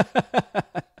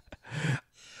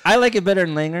 I like it better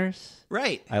than Langer's.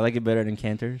 Right. I like it better than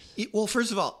Cantor's. Well,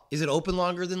 first of all, is it open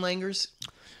longer than Langer's?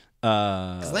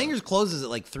 Because Langer's closes at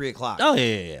like 3:00. Oh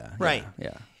yeah. Right.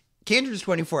 Yeah. Cantor's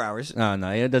 24 hours. No,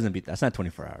 it doesn't beat. That's not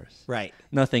 24 hours. Right.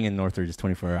 Nothing in Northridge is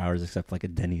 24 hours except like a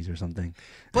Denny's or something.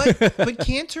 But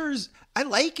Cantor's, I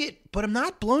like it, but I'm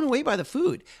not blown away by the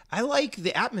food. I like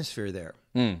the atmosphere there.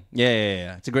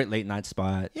 Yeah. It's a great late night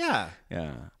spot. Yeah.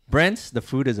 Brent's, the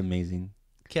food is amazing.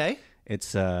 Okay.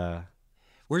 It's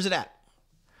Where's it at?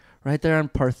 right there on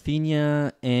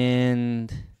Parthenia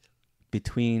and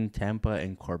between Tampa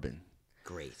and Corbin.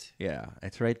 Great. Yeah,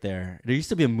 it's right there. There used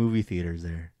to be a movie theaters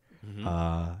there.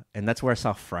 And that's where I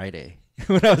saw Friday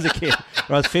when I was a kid.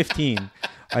 When I was 15,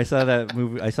 I saw that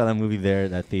movie there.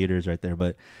 That theater's right there.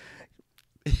 But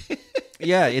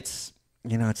yeah, it's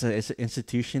it's an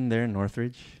institution there in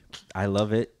Northridge. I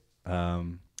love it.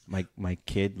 My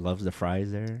kid loves the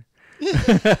fries there.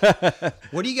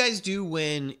 What do you guys do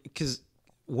because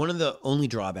one of the only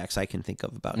drawbacks I can think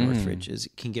of about Northridge is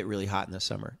it can get really hot in the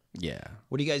summer. Yeah.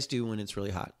 What do you guys do when it's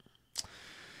really hot?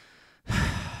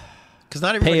 Because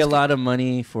not everybody pay a lot of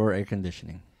money for air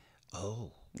conditioning.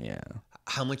 Oh. Yeah.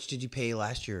 How much did you pay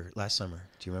last summer?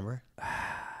 Do you remember?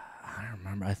 I don't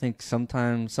remember. I think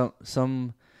sometimes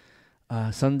some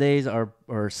days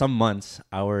or some months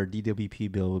our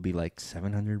DWP bill would be like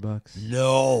 $700.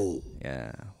 No.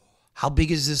 Yeah. How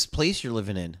big is this place you're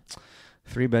living in?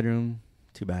 3-bedroom,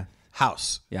 2-bath.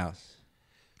 House. Yeah. House.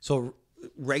 So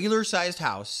regular sized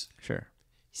house. Sure.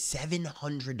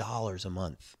 $700 a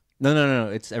month. No.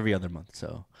 It's every other month.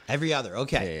 So every other.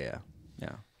 Okay.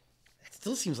 Yeah. That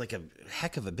still seems like a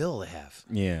heck of a bill to have.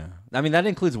 Yeah. I mean, that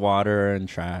includes water and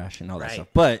trash and all that stuff.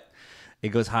 But it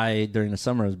goes high during the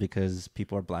summers because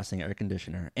people are blasting air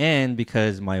conditioner. And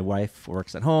because my wife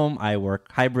works at home, I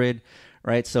work hybrid,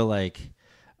 right? So like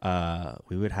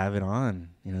we would have it on,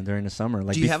 during the summer.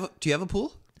 Like do you have a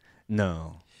pool?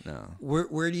 No.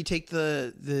 Where do you take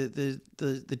the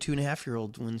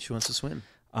 2.5-year-old when she wants to swim?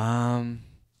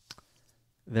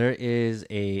 There is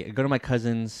I go to my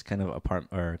cousin's kind of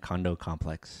apartment or condo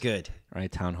complex. Good.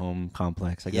 Right? Townhome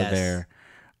complex. I go there.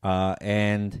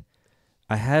 And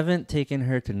I haven't taken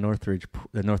her to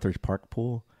the Northridge Park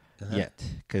pool yet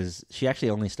because she actually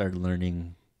only started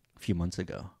learning a few months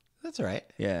ago. That's all right.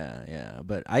 Yeah.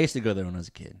 But I used to go there when I was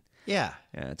a kid. Yeah.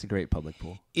 Yeah, it's a great public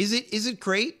pool. Is it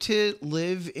great to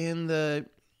live in the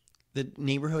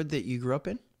neighborhood that you grew up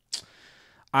in?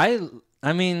 I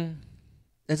mean,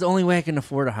 it's the only way I can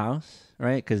afford a house,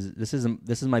 right? Because this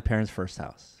is my parents' first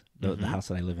house, the house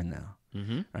that I live in now,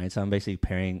 right? So I'm basically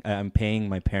paying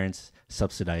my parents'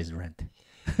 subsidized rent.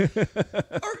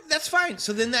 That's fine.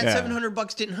 So then that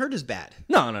 $700 didn't hurt as bad.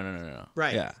 No.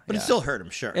 Right. Yeah. But it still hurt,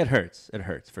 I'm sure. It hurts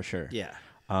for sure. Yeah.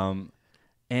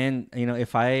 And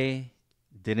if I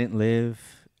didn't live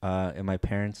in my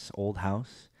parents' old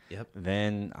house,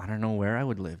 then I don't know where I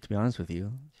would live. To be honest with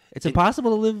you, it's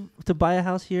impossible to buy a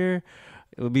house here.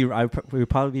 It would be we would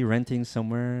probably be renting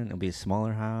somewhere, and it'll be a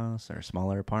smaller house or a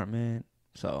smaller apartment.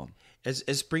 So, as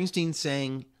Springsteen's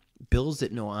saying, bills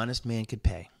that no honest man could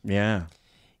pay. Yeah.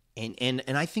 And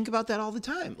I think about that all the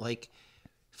time. Like,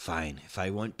 fine, if I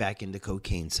went back into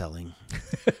cocaine selling,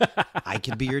 I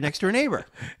could be your next door neighbor.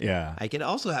 Yeah. I could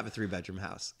also have a 3-bedroom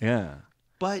house. Yeah.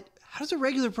 But how does a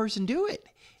regular person do it?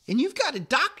 And you've got a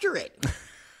doctorate.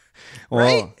 Well,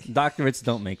 right? Doctorates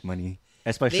don't make money,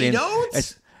 especially they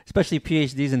don't? Especially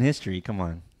PhDs in history. Come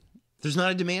on. There's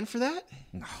not a demand for that?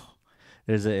 No.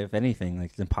 If anything,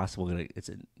 like it's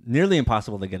nearly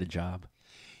impossible to get a job.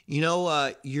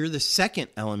 You're the second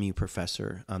LMU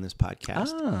professor on this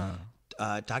podcast.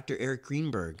 Dr. Eric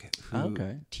Greenberg,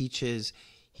 who teaches,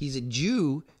 he's a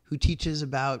Jew who teaches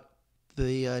about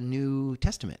the New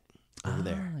Testament over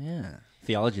there. Yeah.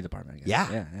 Theology department, I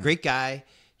guess. Yeah. Great guy.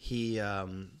 He's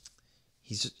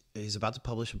about to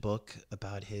publish a book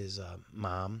about his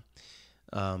mom.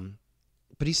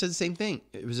 But he said the same thing.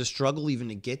 It was a struggle even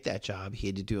to get that job. He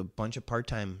had to do a bunch of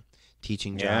part-time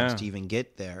teaching jobs to even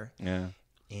get there. Yeah.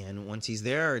 And once he's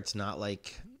there, it's not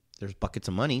like there's buckets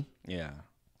of money. Yeah.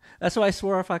 That's why I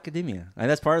swore off academia. And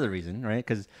that's part of the reason, right?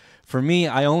 Because for me,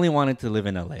 I only wanted to live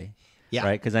in LA. Yeah.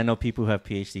 Right? Because I know people who have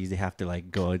PhDs, they have to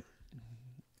like go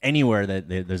anywhere that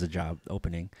there's a job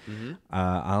opening.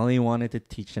 I only wanted to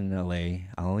teach in LA.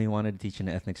 I only wanted to teach in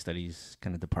the ethnic studies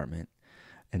kind of department.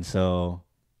 And so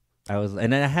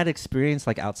and I had experience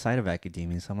like outside of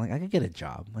academia. So I'm like, I could get a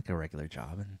job, like a regular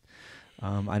job.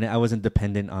 And I wasn't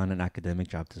dependent on an academic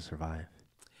job to survive.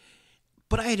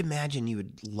 But I'd imagine you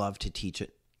would love to teach at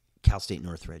Cal State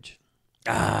Northridge.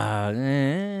 No?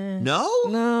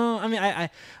 No. I mean,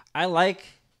 I like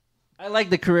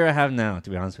the career I have now, to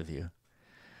be honest with you.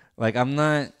 Like, I'm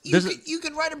not... You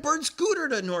could ride a bird scooter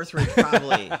to Northridge,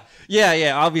 probably.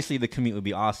 Yeah. Obviously, the commute would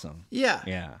be awesome. Yeah.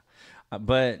 Yeah.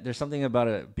 But there's something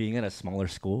about being at a smaller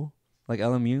school, like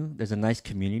LMU. There's a nice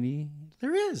community.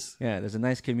 There is. Yeah, there's a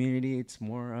nice community. It's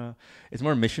more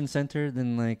mission centered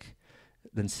than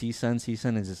CSUN.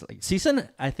 CSUN is just like CSUN.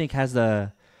 I think has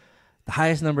the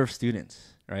highest number of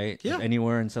students, right? Yeah.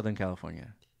 Anywhere in Southern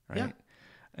California, right? Yeah.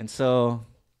 And so,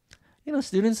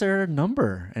 students are a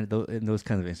number in those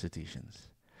kinds of institutions.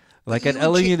 Like at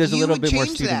LMU, there's a little bit more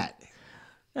students.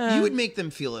 You would make them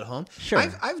feel at home. Sure.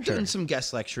 I've done some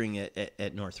guest lecturing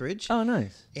at Northridge. Oh,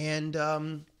 nice. And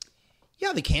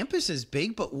the campus is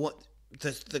big, but what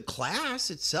the class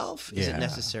itself isn't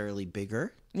necessarily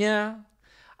bigger. Yeah.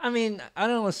 I mean, I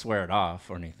don't want to swear it off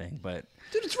or anything, but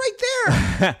dude, it's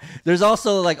right there. There's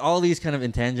also like all these kind of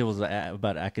intangibles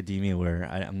about academia where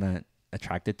I'm not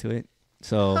attracted to it.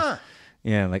 So,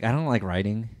 yeah, like I don't like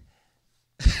writing.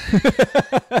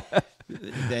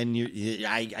 Then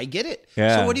I get it.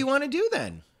 Yeah. So what do you want to do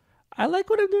then? I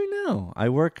like what I'm doing now. I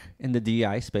work in the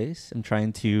DEI space. I'm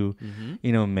trying to,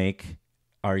 make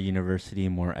our university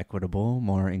more equitable,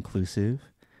 more inclusive,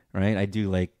 right? I do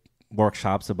like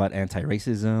workshops about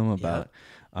anti-racism, about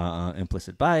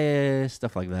implicit bias,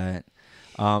 stuff like that.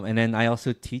 And then I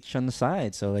also teach on the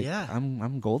side. So like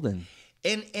I'm golden.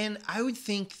 And I would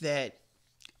think that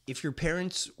if your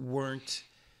parents weren't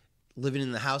living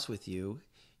in the house with you,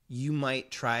 you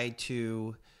might try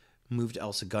to move to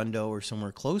El Segundo or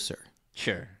somewhere closer.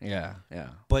 Sure. Yeah. Yeah.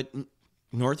 But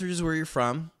Northridge is where you're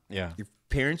from. Yeah. Your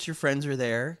parents, your friends are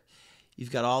there.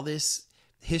 You've got all this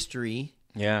history.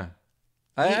 Yeah.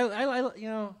 So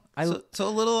a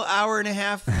little hour and a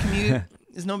half commute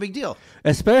is no big deal.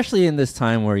 Especially in this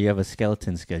time where you have a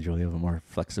skeleton schedule, you have a more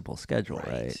flexible schedule,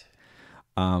 right?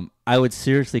 I would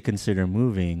seriously consider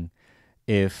moving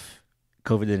if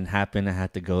COVID didn't happen. I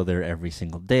had to go there every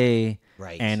single day,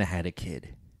 right? And I had a kid,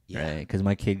 right? Because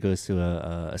my kid goes to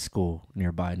a school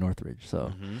nearby, Northridge.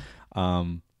 So,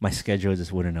 my schedule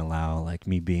just wouldn't allow like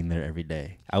me being there every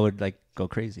day. I would like go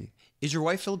crazy. Is your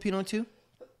wife Filipino too?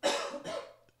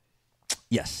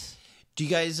 Yes. Do you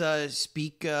guys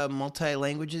speak multi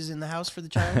languages in the house for the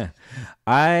child?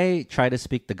 I try to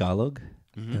speak Tagalog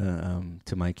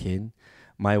to my kid.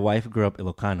 My wife grew up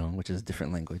Ilocano, which is a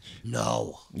different language.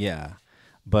 No. Yeah.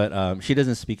 But she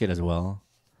doesn't speak it as well.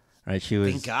 Right? She was.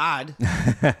 Thank God.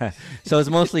 So it's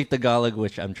mostly Tagalog,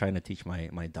 which I'm trying to teach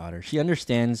my daughter. She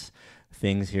understands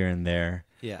things here and there.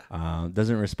 Yeah.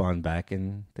 Doesn't respond back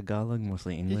in Tagalog,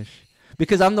 mostly English.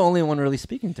 Because I'm the only one really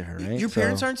speaking to her, right? Your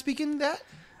parents aren't speaking that?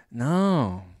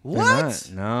 No. What?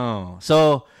 No.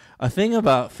 So a thing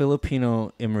about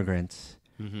Filipino immigrants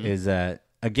is that,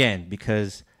 again,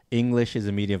 because English is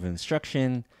a medium of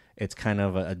instruction, it's kind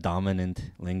of a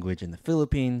dominant language in the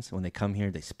Philippines. When they come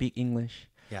here, they speak English.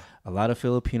 Yeah. A lot of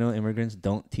Filipino immigrants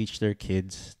don't teach their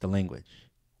kids the language.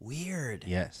 Weird.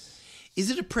 Yes. Is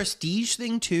it a prestige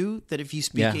thing too? That if you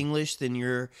speak English, then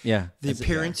the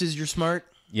appearances you're smart?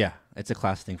 Yeah, it's a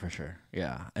class thing for sure.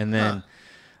 Yeah. And then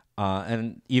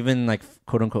and even like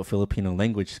quote unquote Filipino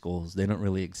language schools, they don't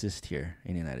really exist here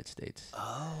in the United States.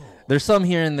 Oh. There's some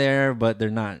here and there, but they're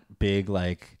not big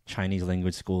like Chinese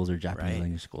language schools or Japanese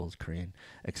language schools, Korean,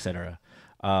 etc.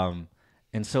 And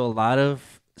so a lot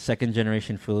of second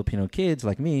generation Filipino kids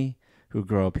like me who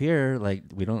grow up here, like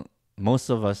most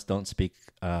of us don't speak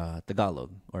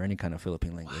Tagalog or any kind of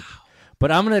Philippine language. Wow.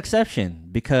 But I'm an exception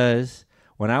because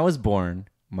when I was born,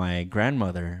 my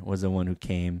grandmother was the one who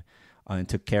came and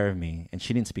took care of me, and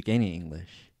she didn't speak any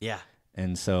English. Yeah.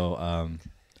 And so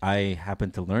I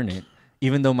happened to learn it,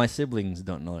 even though my siblings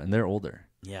don't know it, and they're older.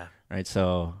 Yeah. Right.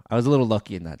 So I was a little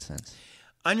lucky in that sense.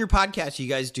 On your podcast, you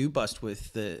guys do bust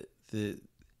with the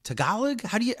Tagalog.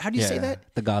 How do you say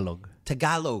that? Tagalog.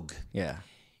 Tagalog. Yeah.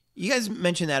 You guys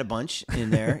mentioned that a bunch in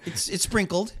there. It's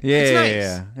sprinkled. Yeah. It's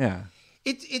nice. Yeah.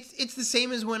 It's the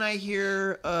same as when I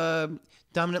hear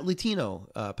dominant Latino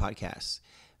podcasts.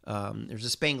 There's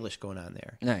a Spanglish going on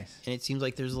there. Nice. And it seems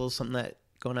like there's a little something that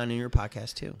going on in your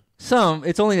podcast too.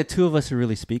 It's only the two of us who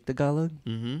really speak Tagalog,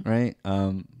 right?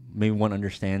 Maybe one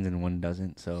understands and one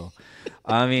doesn't. So,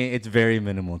 I mean, it's very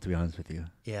minimal, to be honest with you.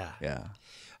 Yeah. Yeah.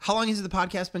 How long has the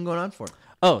podcast been going on for?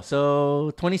 Oh,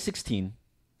 so 2016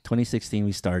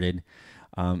 we started.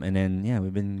 And then,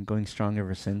 we've been going strong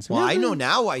ever since. Well, I know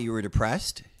now why you were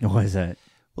depressed. What is that?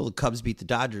 Well, the Cubs beat the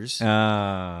Dodgers.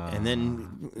 And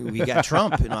then we got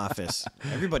Trump in office.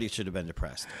 Everybody should have been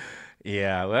depressed.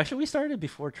 Yeah. Well, actually, we started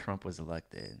before Trump was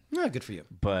elected. Yeah, good for you.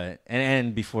 But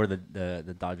and before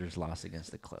the Dodgers lost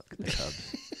against the Cubs.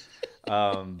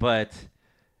 But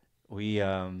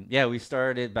we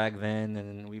started back then,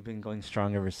 and we've been going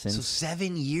strong ever since. So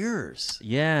 7 years.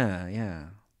 Yeah.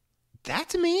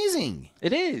 That's amazing.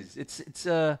 It is. It's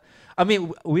I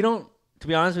mean, we don't, to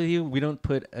be honest with you, we don't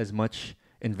put as much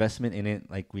investment in it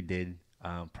like we did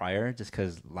prior, just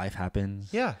because life happens.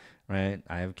 Yeah. Right.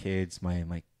 I have kids. My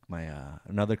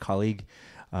another colleague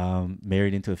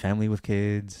married into a family with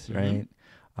kids. Mm-hmm. Right.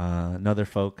 Another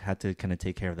folk had to kind of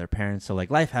take care of their parents. So like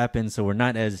life happens. So we're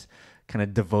not as kind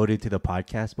of devoted to the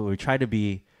podcast, but we try to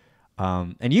be.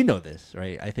 And you know this,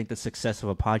 right? I think the success of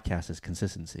a podcast is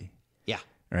consistency. Yeah.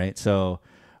 Right. So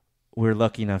we're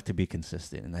lucky enough to be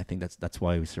consistent, and I think that's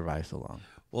why we survive so long.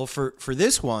 Well, for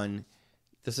this one,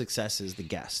 the success is the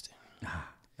guest.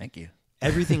 Thank you.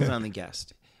 Everything's on the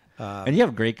guest. And you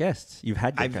have great guests. You've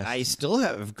had great guests. I still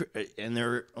have, and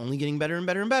they're only getting better and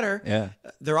better and better. Yeah.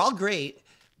 They're all great,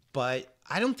 but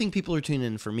I don't think people are tuning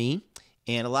in for me.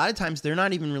 And a lot of times they're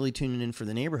not even really tuning in for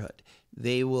the neighborhood.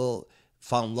 They will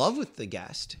fall in love with the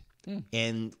guest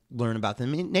and learn about the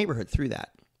neighborhood through that.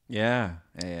 Yeah.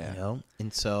 You know?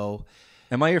 And so...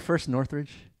 Am I your first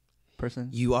Northridge person?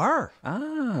 You are.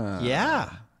 Ah. Yeah.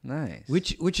 Nice.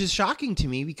 Which is shocking to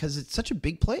me because it's such a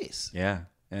big place. Yeah.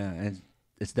 Yeah. And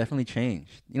it's definitely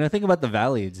changed. You know, think about the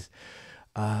Valley. It's,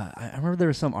 I remember there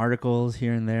were some articles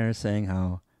here and there saying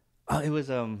how... it was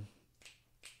a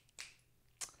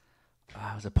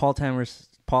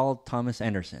Paul Thomas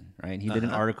Anderson, right? He did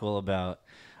an article about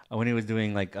when he was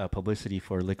doing like publicity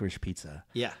for Licorice Pizza.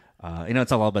 Yeah. You know,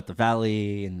 it's all about the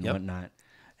Valley and whatnot.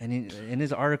 And in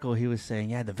his article, he was saying,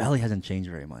 yeah, the Valley hasn't changed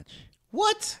very much.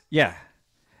 What? Yeah.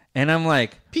 And I'm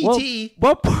like, PT.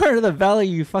 What part of the Valley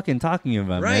are you fucking talking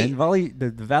about, right. man? The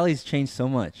Valley's changed so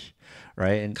much,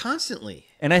 right? And constantly.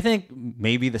 And I think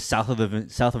maybe the south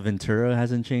of Ventura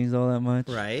hasn't changed all that much.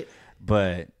 Right.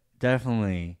 But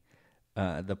definitely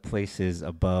the places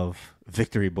above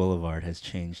Victory Boulevard has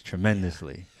changed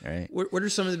tremendously, right? What are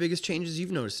some of the biggest changes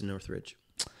you've noticed in Northridge?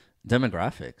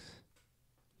 Demographics.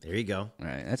 There you go.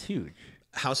 Right, that's huge.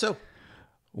 How so?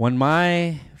 When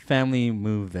my family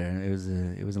moved there, it was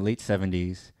the late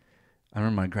 70s. I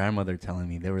remember my grandmother telling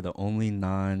me they were the only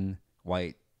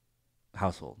non-white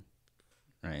household,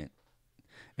 right?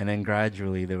 And then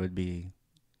gradually there would be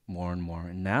more and more.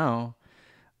 And now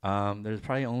there's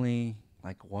probably only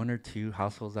like one or two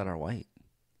households that are white.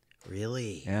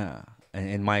 Really? Yeah,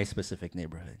 in my specific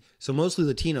neighborhood. So mostly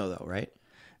Latino though, right?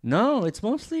 No, it's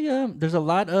mostly there's a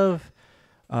lot of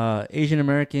Asian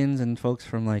Americans and folks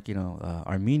from like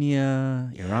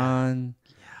Armenia, Iran.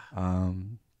 Yeah.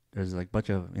 There's like a bunch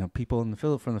of people in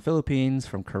from the Philippines,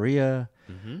 from Korea,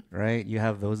 right? You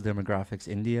have those demographics.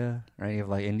 India, right? You have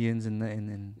like Indians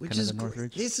in Which kind is of the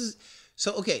Northridge. This is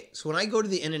so okay. So when I go to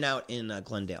the In-N-Out in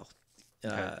Glendale,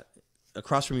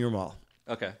 across from your mall,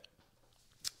 okay,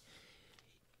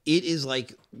 it is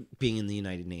like being in the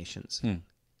United Nations.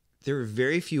 There are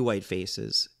very few white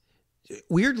faces.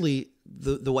 Weirdly,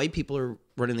 the white people are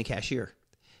running the cashier.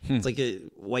 It's like a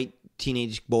white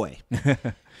teenage boy.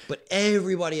 But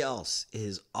everybody else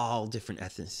is all different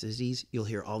ethnicities. You'll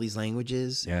hear all these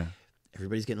languages. Yeah.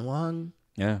 Everybody's getting along.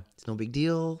 Yeah. It's no big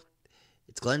deal.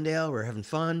 It's Glendale. We're having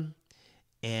fun.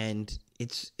 And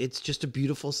it's just a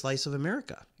beautiful slice of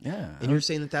America. Yeah. And you're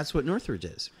saying that that's what Northridge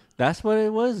is. That's what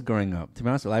it was growing up, to be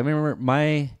honest with you. I remember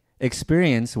my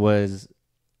experience was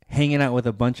hanging out with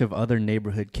a bunch of other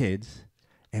neighborhood kids,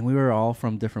 and we were all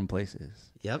from different places.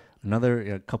 Yep.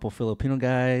 A couple Filipino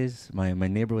guys. My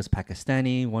neighbor was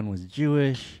Pakistani. One was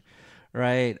Jewish,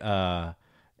 right?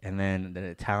 And then the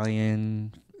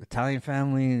Italian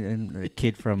family, and a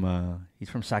kid from he's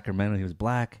from Sacramento. He was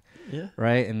black,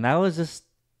 right? And that was just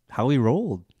how we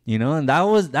rolled, And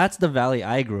that's the Valley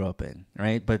I grew up in,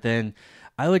 right? But then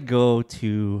I would go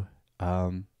to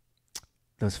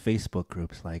those Facebook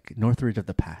groups like Northridge of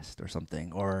the Past or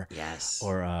something, or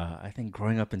I think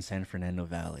growing up in San Fernando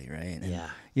Valley, right? And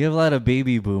you have a lot of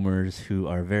baby boomers who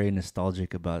are very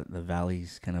nostalgic about the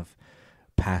Valley's kind of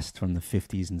past from the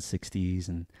 50s and 60s,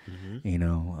 and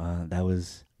that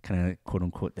was kind of quote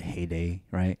unquote the heyday,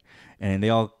 right? And they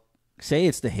all say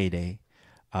it's the heyday.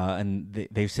 And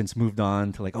they've since moved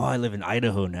on to like, I live in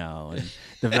Idaho now, and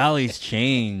the Valley's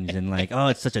changed, and like,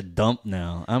 it's such a dump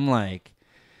now. I'm like,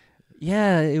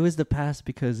 yeah, it was the past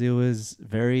because it was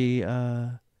very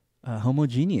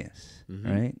homogeneous,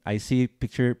 right? I see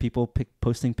people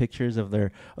posting pictures of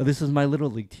this is my little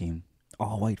league team,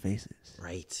 all white faces,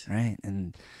 right?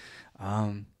 And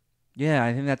I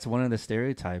think that's one of the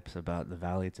stereotypes about the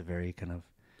Valley. It's a very kind of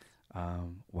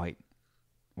white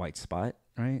spot.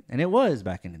 Right. And it was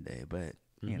back in the day, but,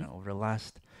 over the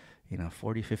last,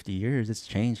 40, 50 years, it's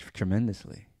changed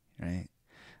tremendously. Right.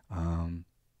 And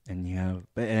you have,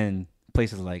 and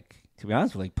places like, to be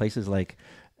honest with you, places like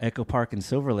Echo Park and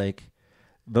Silver Lake,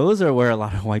 those are where a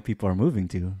lot of white people are moving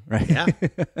to. Right. Yeah.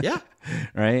 Yeah.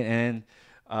 Right. And,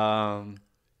 and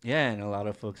a lot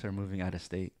of folks are moving out of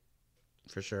state.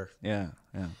 For sure. Yeah,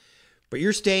 yeah. But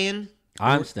you're staying.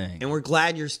 I'm staying. And we're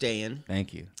glad you're staying.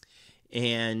 Thank you.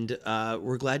 And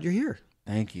we're glad you're here.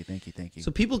 Thank you.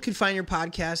 So people can find your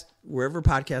podcast wherever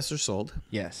podcasts are sold.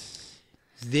 Yes.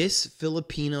 This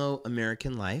Filipino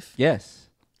American Life. Yes.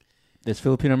 This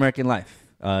Filipino American Life.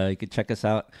 You can check us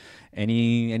out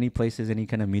any places, any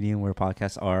kind of medium where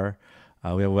podcasts are.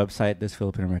 We have a website,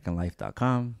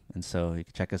 thisfilipinoamericanlife.com. And so you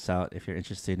can check us out if you're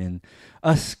interested in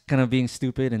us kind of being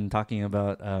stupid and talking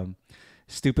about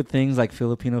stupid things like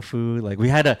Filipino food. Like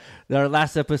our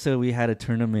last episode, we had a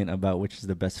tournament about which is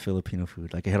the best Filipino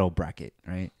food. Like a whole bracket,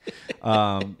 right?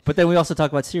 But then we also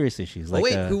talk about serious issues. Like,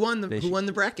 who won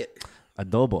the bracket?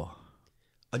 Adobo.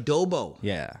 Adobo.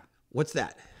 Yeah. What's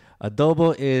that?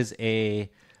 Adobo is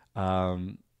a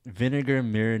vinegar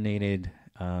marinated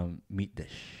meat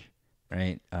dish.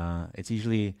 Right, it's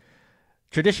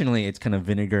traditionally it's kind of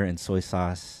vinegar and soy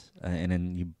sauce, and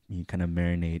then you kind of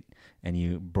marinate and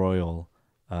you broil,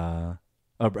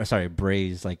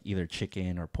 braise like either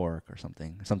chicken or pork or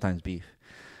something, sometimes beef.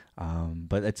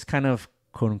 But it's kind of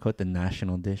quote unquote the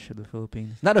national dish of the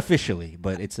Philippines. Not officially,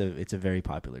 but it's a very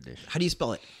popular dish. How do you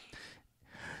spell it?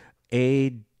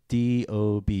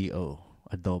 Adobo,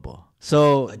 adobo.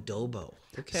 So adobo.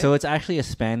 Okay. So it's actually a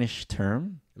Spanish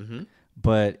term. Mm-hmm.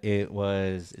 But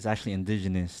it's actually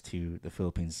indigenous to the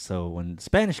Philippines. So when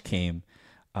Spanish came,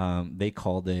 they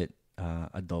called it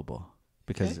adobo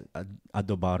because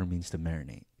adobar means to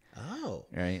marinate. Oh,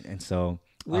 right. And so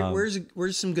where's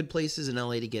some good places in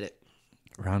LA to get it?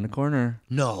 Around the corner.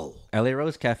 No, LA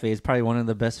Rose Cafe is probably one of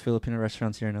the best Filipino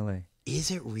restaurants here in LA. Is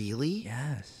it really?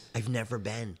 Yes. I've never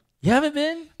been. You haven't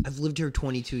been? I've lived here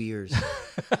 22 years.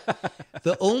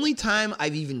 The only time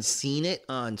I've even seen it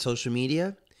on social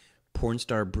media. Porn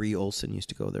star Brie Olson used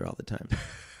to go there all the time.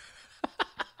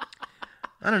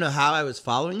 I don't know how I was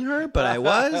following her, but I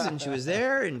was, and she was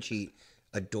there, and she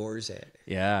adores it.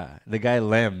 Yeah, the guy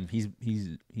Lem,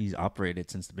 he's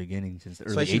operated since the beginning, since the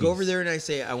early 80s. So I should go over there and I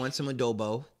say, I want some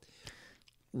adobo.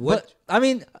 What? But, I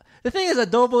mean, the thing is,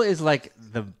 adobo is like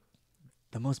the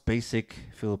most basic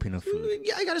Filipino food.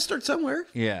 Yeah, I got to start somewhere.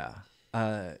 Yeah.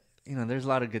 There's a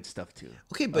lot of good stuff too.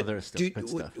 Okay, but good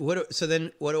stuff. So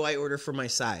then what do I order for my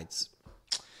sides?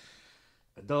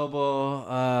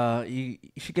 Adobo. You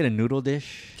should get a noodle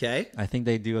dish. Okay. I think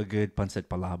they do a good pancit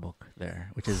palabok there,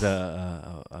 which is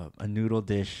a noodle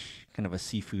dish, kind of a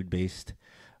seafood based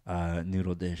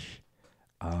noodle dish.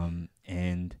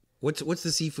 And what's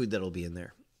the seafood that'll be in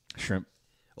there? Shrimp.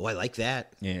 Oh, I like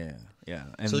that. Yeah.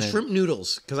 And so shrimp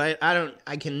noodles, because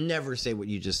I can never say what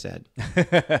you just said.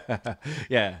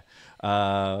 Yeah.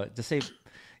 Just say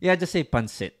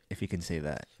pancit if you can say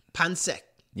that. Pancit.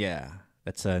 Yeah,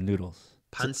 that's noodles.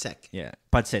 Pancit. Yeah,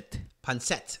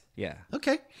 pancit. Yeah.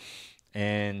 Okay.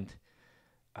 And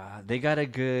they got a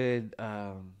good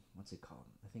what's it called?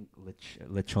 I think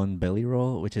lechon belly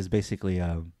roll, which is basically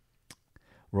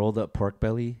rolled up pork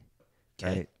belly.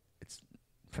 Okay. Right? It's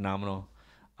phenomenal.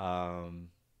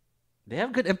 They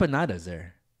have good empanadas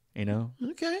there,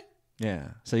 Okay. Yeah.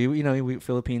 So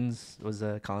Philippines was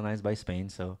colonized by Spain,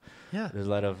 so yeah, there's a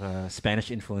lot of Spanish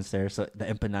influence there. So the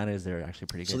empanadas there are actually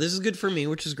pretty good. So this is good for me,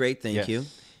 which is great. Thank you.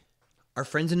 Our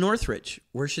friends in Northridge,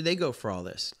 where should they go for all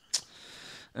this?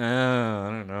 I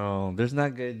don't know. There's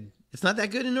not good. It's not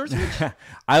that good in Northridge.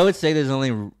 I would say there's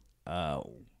only.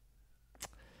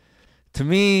 To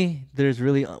me, there's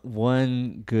really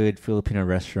one good Filipino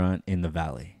restaurant in the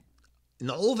valley. In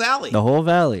the whole valley? The whole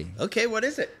valley. Okay, what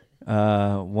is it?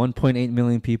 1.8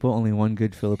 million people, only one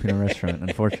good Filipino restaurant,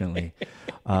 unfortunately.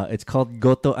 It's called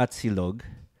Goto at Silog.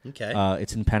 Okay.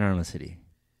 It's in Panorama City.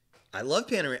 I love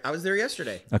Panorama. I was there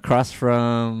yesterday. Across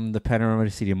from the Panorama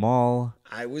City Mall.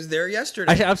 I was there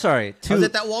yesterday. Actually, I'm sorry. I was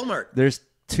at that Walmart. There's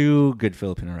two good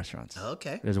Filipino restaurants.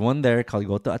 Okay. There's one there called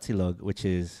Goto at Silog, which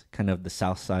is kind of the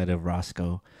south side of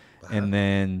Roscoe. Uh-huh. And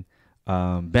then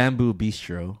Bamboo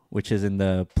Bistro, which is in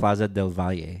the Plaza del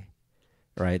Valle,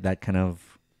 right? That kind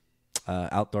of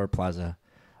outdoor plaza.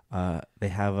 They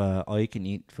have a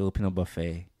all-you-can-eat Filipino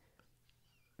buffet.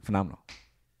 Phenomenal.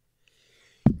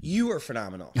 You are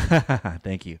phenomenal.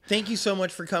 Thank you. Thank you so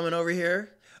much for coming over here.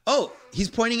 Oh, he's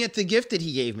pointing at the gift that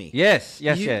he gave me. Yes.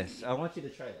 I want you to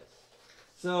try this.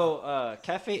 So,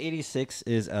 Cafe 86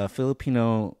 is a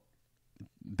Filipino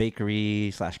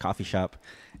bakery / coffee shop,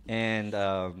 and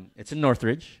it's in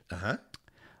Northridge.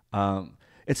 Uh-huh.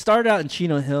 It started out in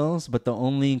Chino Hills, but the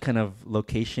only kind of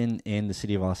location in the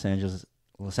city of Los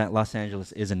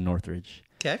Angeles is in Northridge.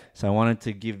 Okay. So I wanted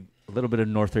to give a little bit of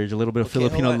Northridge, a little bit of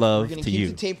Filipino love to you. We're going to keep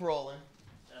the tape rolling.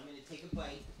 I'm going to take a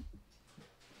bite.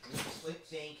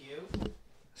 Thank you.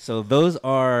 So those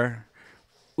are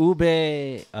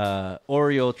ube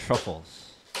Oreo truffles.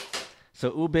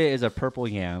 So ube is a purple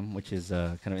yam, which is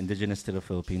kind of indigenous to the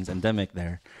Philippines, endemic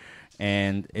there.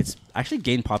 And it's actually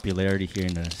gained popularity here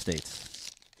in the States.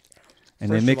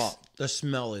 And First they mix... of all, the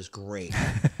smell is great.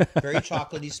 Very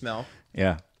chocolatey smell.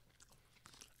 Yeah.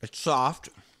 It's soft.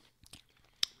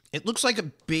 It looks like a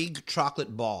big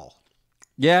chocolate ball.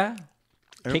 Yeah.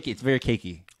 Cakey. It's very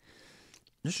cakey.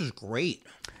 This is great.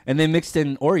 And they mixed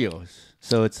in Oreos.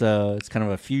 So it's kind of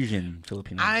a fusion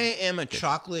Filipino. I am a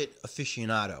chocolate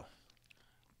aficionado.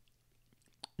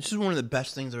 This is one of the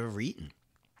best things I've ever eaten.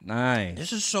 Nice.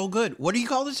 This is so good. What do you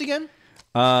call this again?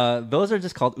 Those are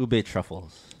just called ube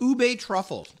truffles. Ube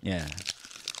truffles. Yeah.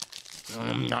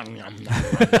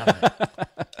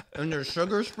 And there's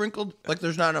sugar sprinkled. Like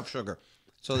there's not enough sugar.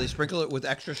 So they sprinkle it with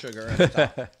extra sugar at the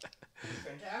top. It's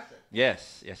fantastic.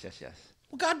 Yes.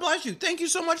 Well, God bless you. Thank you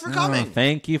so much for coming.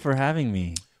 Thank you for having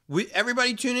me.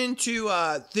 Everybody tune in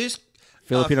to this...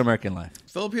 Filipino American Life.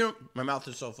 My mouth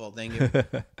is so full. Thank you.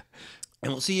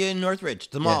 And we'll see you in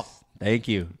Northridge, the mall. Yes. Thank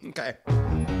you. Okay.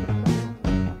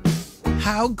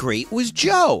 How great was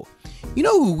Joe? You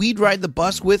know who we'd ride the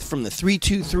bus with from the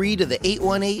 323 to the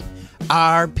 818?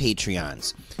 Our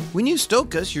Patreons. When you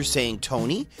stoke us, you're saying,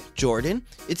 Tony, Jordan,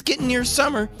 it's getting near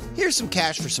summer. Here's some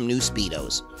cash for some new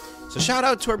Speedos. So shout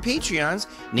out to our Patreons,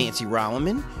 Nancy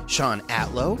Rolliman, Sean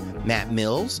Atlow, Matt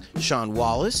Mills, Sean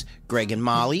Wallace, Greg and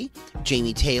Molly,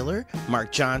 Jamie Taylor,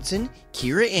 Mark Johnson,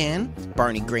 Kira Ann,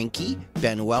 Barney Grinke,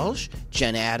 Ben Welsh,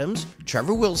 Jen Adams,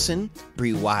 Trevor Wilson,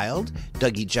 Bree Wild,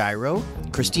 Dougie Gyro,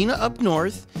 Christina Up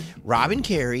North, Robin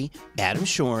Carey, Adam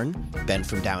Shorn, Ben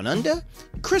from Down Under,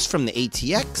 Chris from the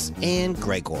ATX, and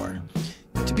Gregor.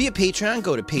 To be a Patreon,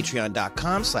 go to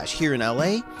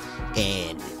patreon.com/hereinla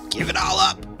and give it all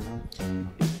up.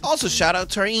 Also, shout out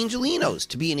to our Angelinos.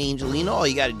 To be an Angelino, all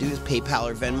you got to do is PayPal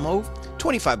or Venmo,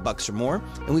 $25 or more,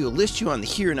 and we will list you on the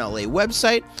Here in LA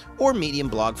website or Medium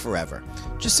blog forever.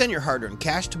 Just send your hard-earned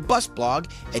cash to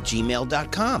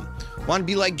busblog@gmail.com. Want to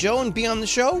be like Joe and be on the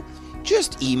show?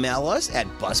 Just email us at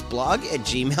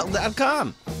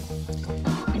busblog@gmail.com.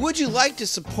 Would you like to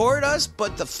support us,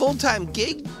 but the full-time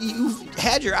gig you've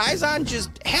had your eyes on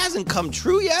just hasn't come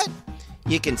true yet?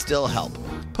 You can still help.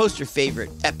 Post your favorite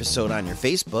episode on your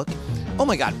Facebook. Oh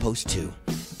my God, post two.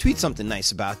 Tweet something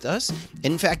nice about us. And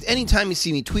in fact, anytime you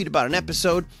see me tweet about an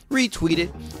episode, retweet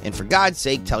it. And for God's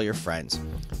sake, tell your friends.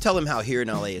 Tell them how Here in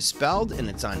LA is spelled, and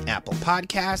it's on Apple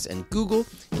Podcasts and Google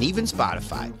and even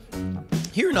Spotify.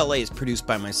 Here in LA is produced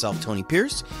by myself, Tony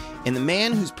Pierce, and the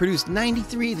man who's produced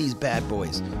 93 of these bad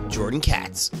boys, Jordan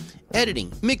Katz.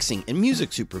 Editing, mixing, and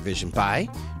music supervision by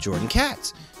Jordan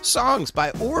Katz. Songs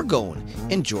by Orgone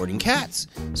and Jordan Katz.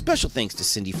 Special thanks to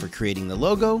Cindy for creating the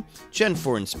logo, Jen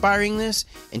for inspiring this,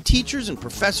 and teachers and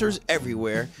professors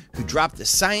everywhere who drop the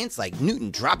science like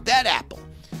Newton dropped that apple.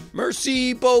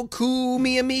 Merci beaucoup,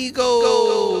 mi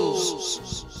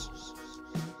amigos.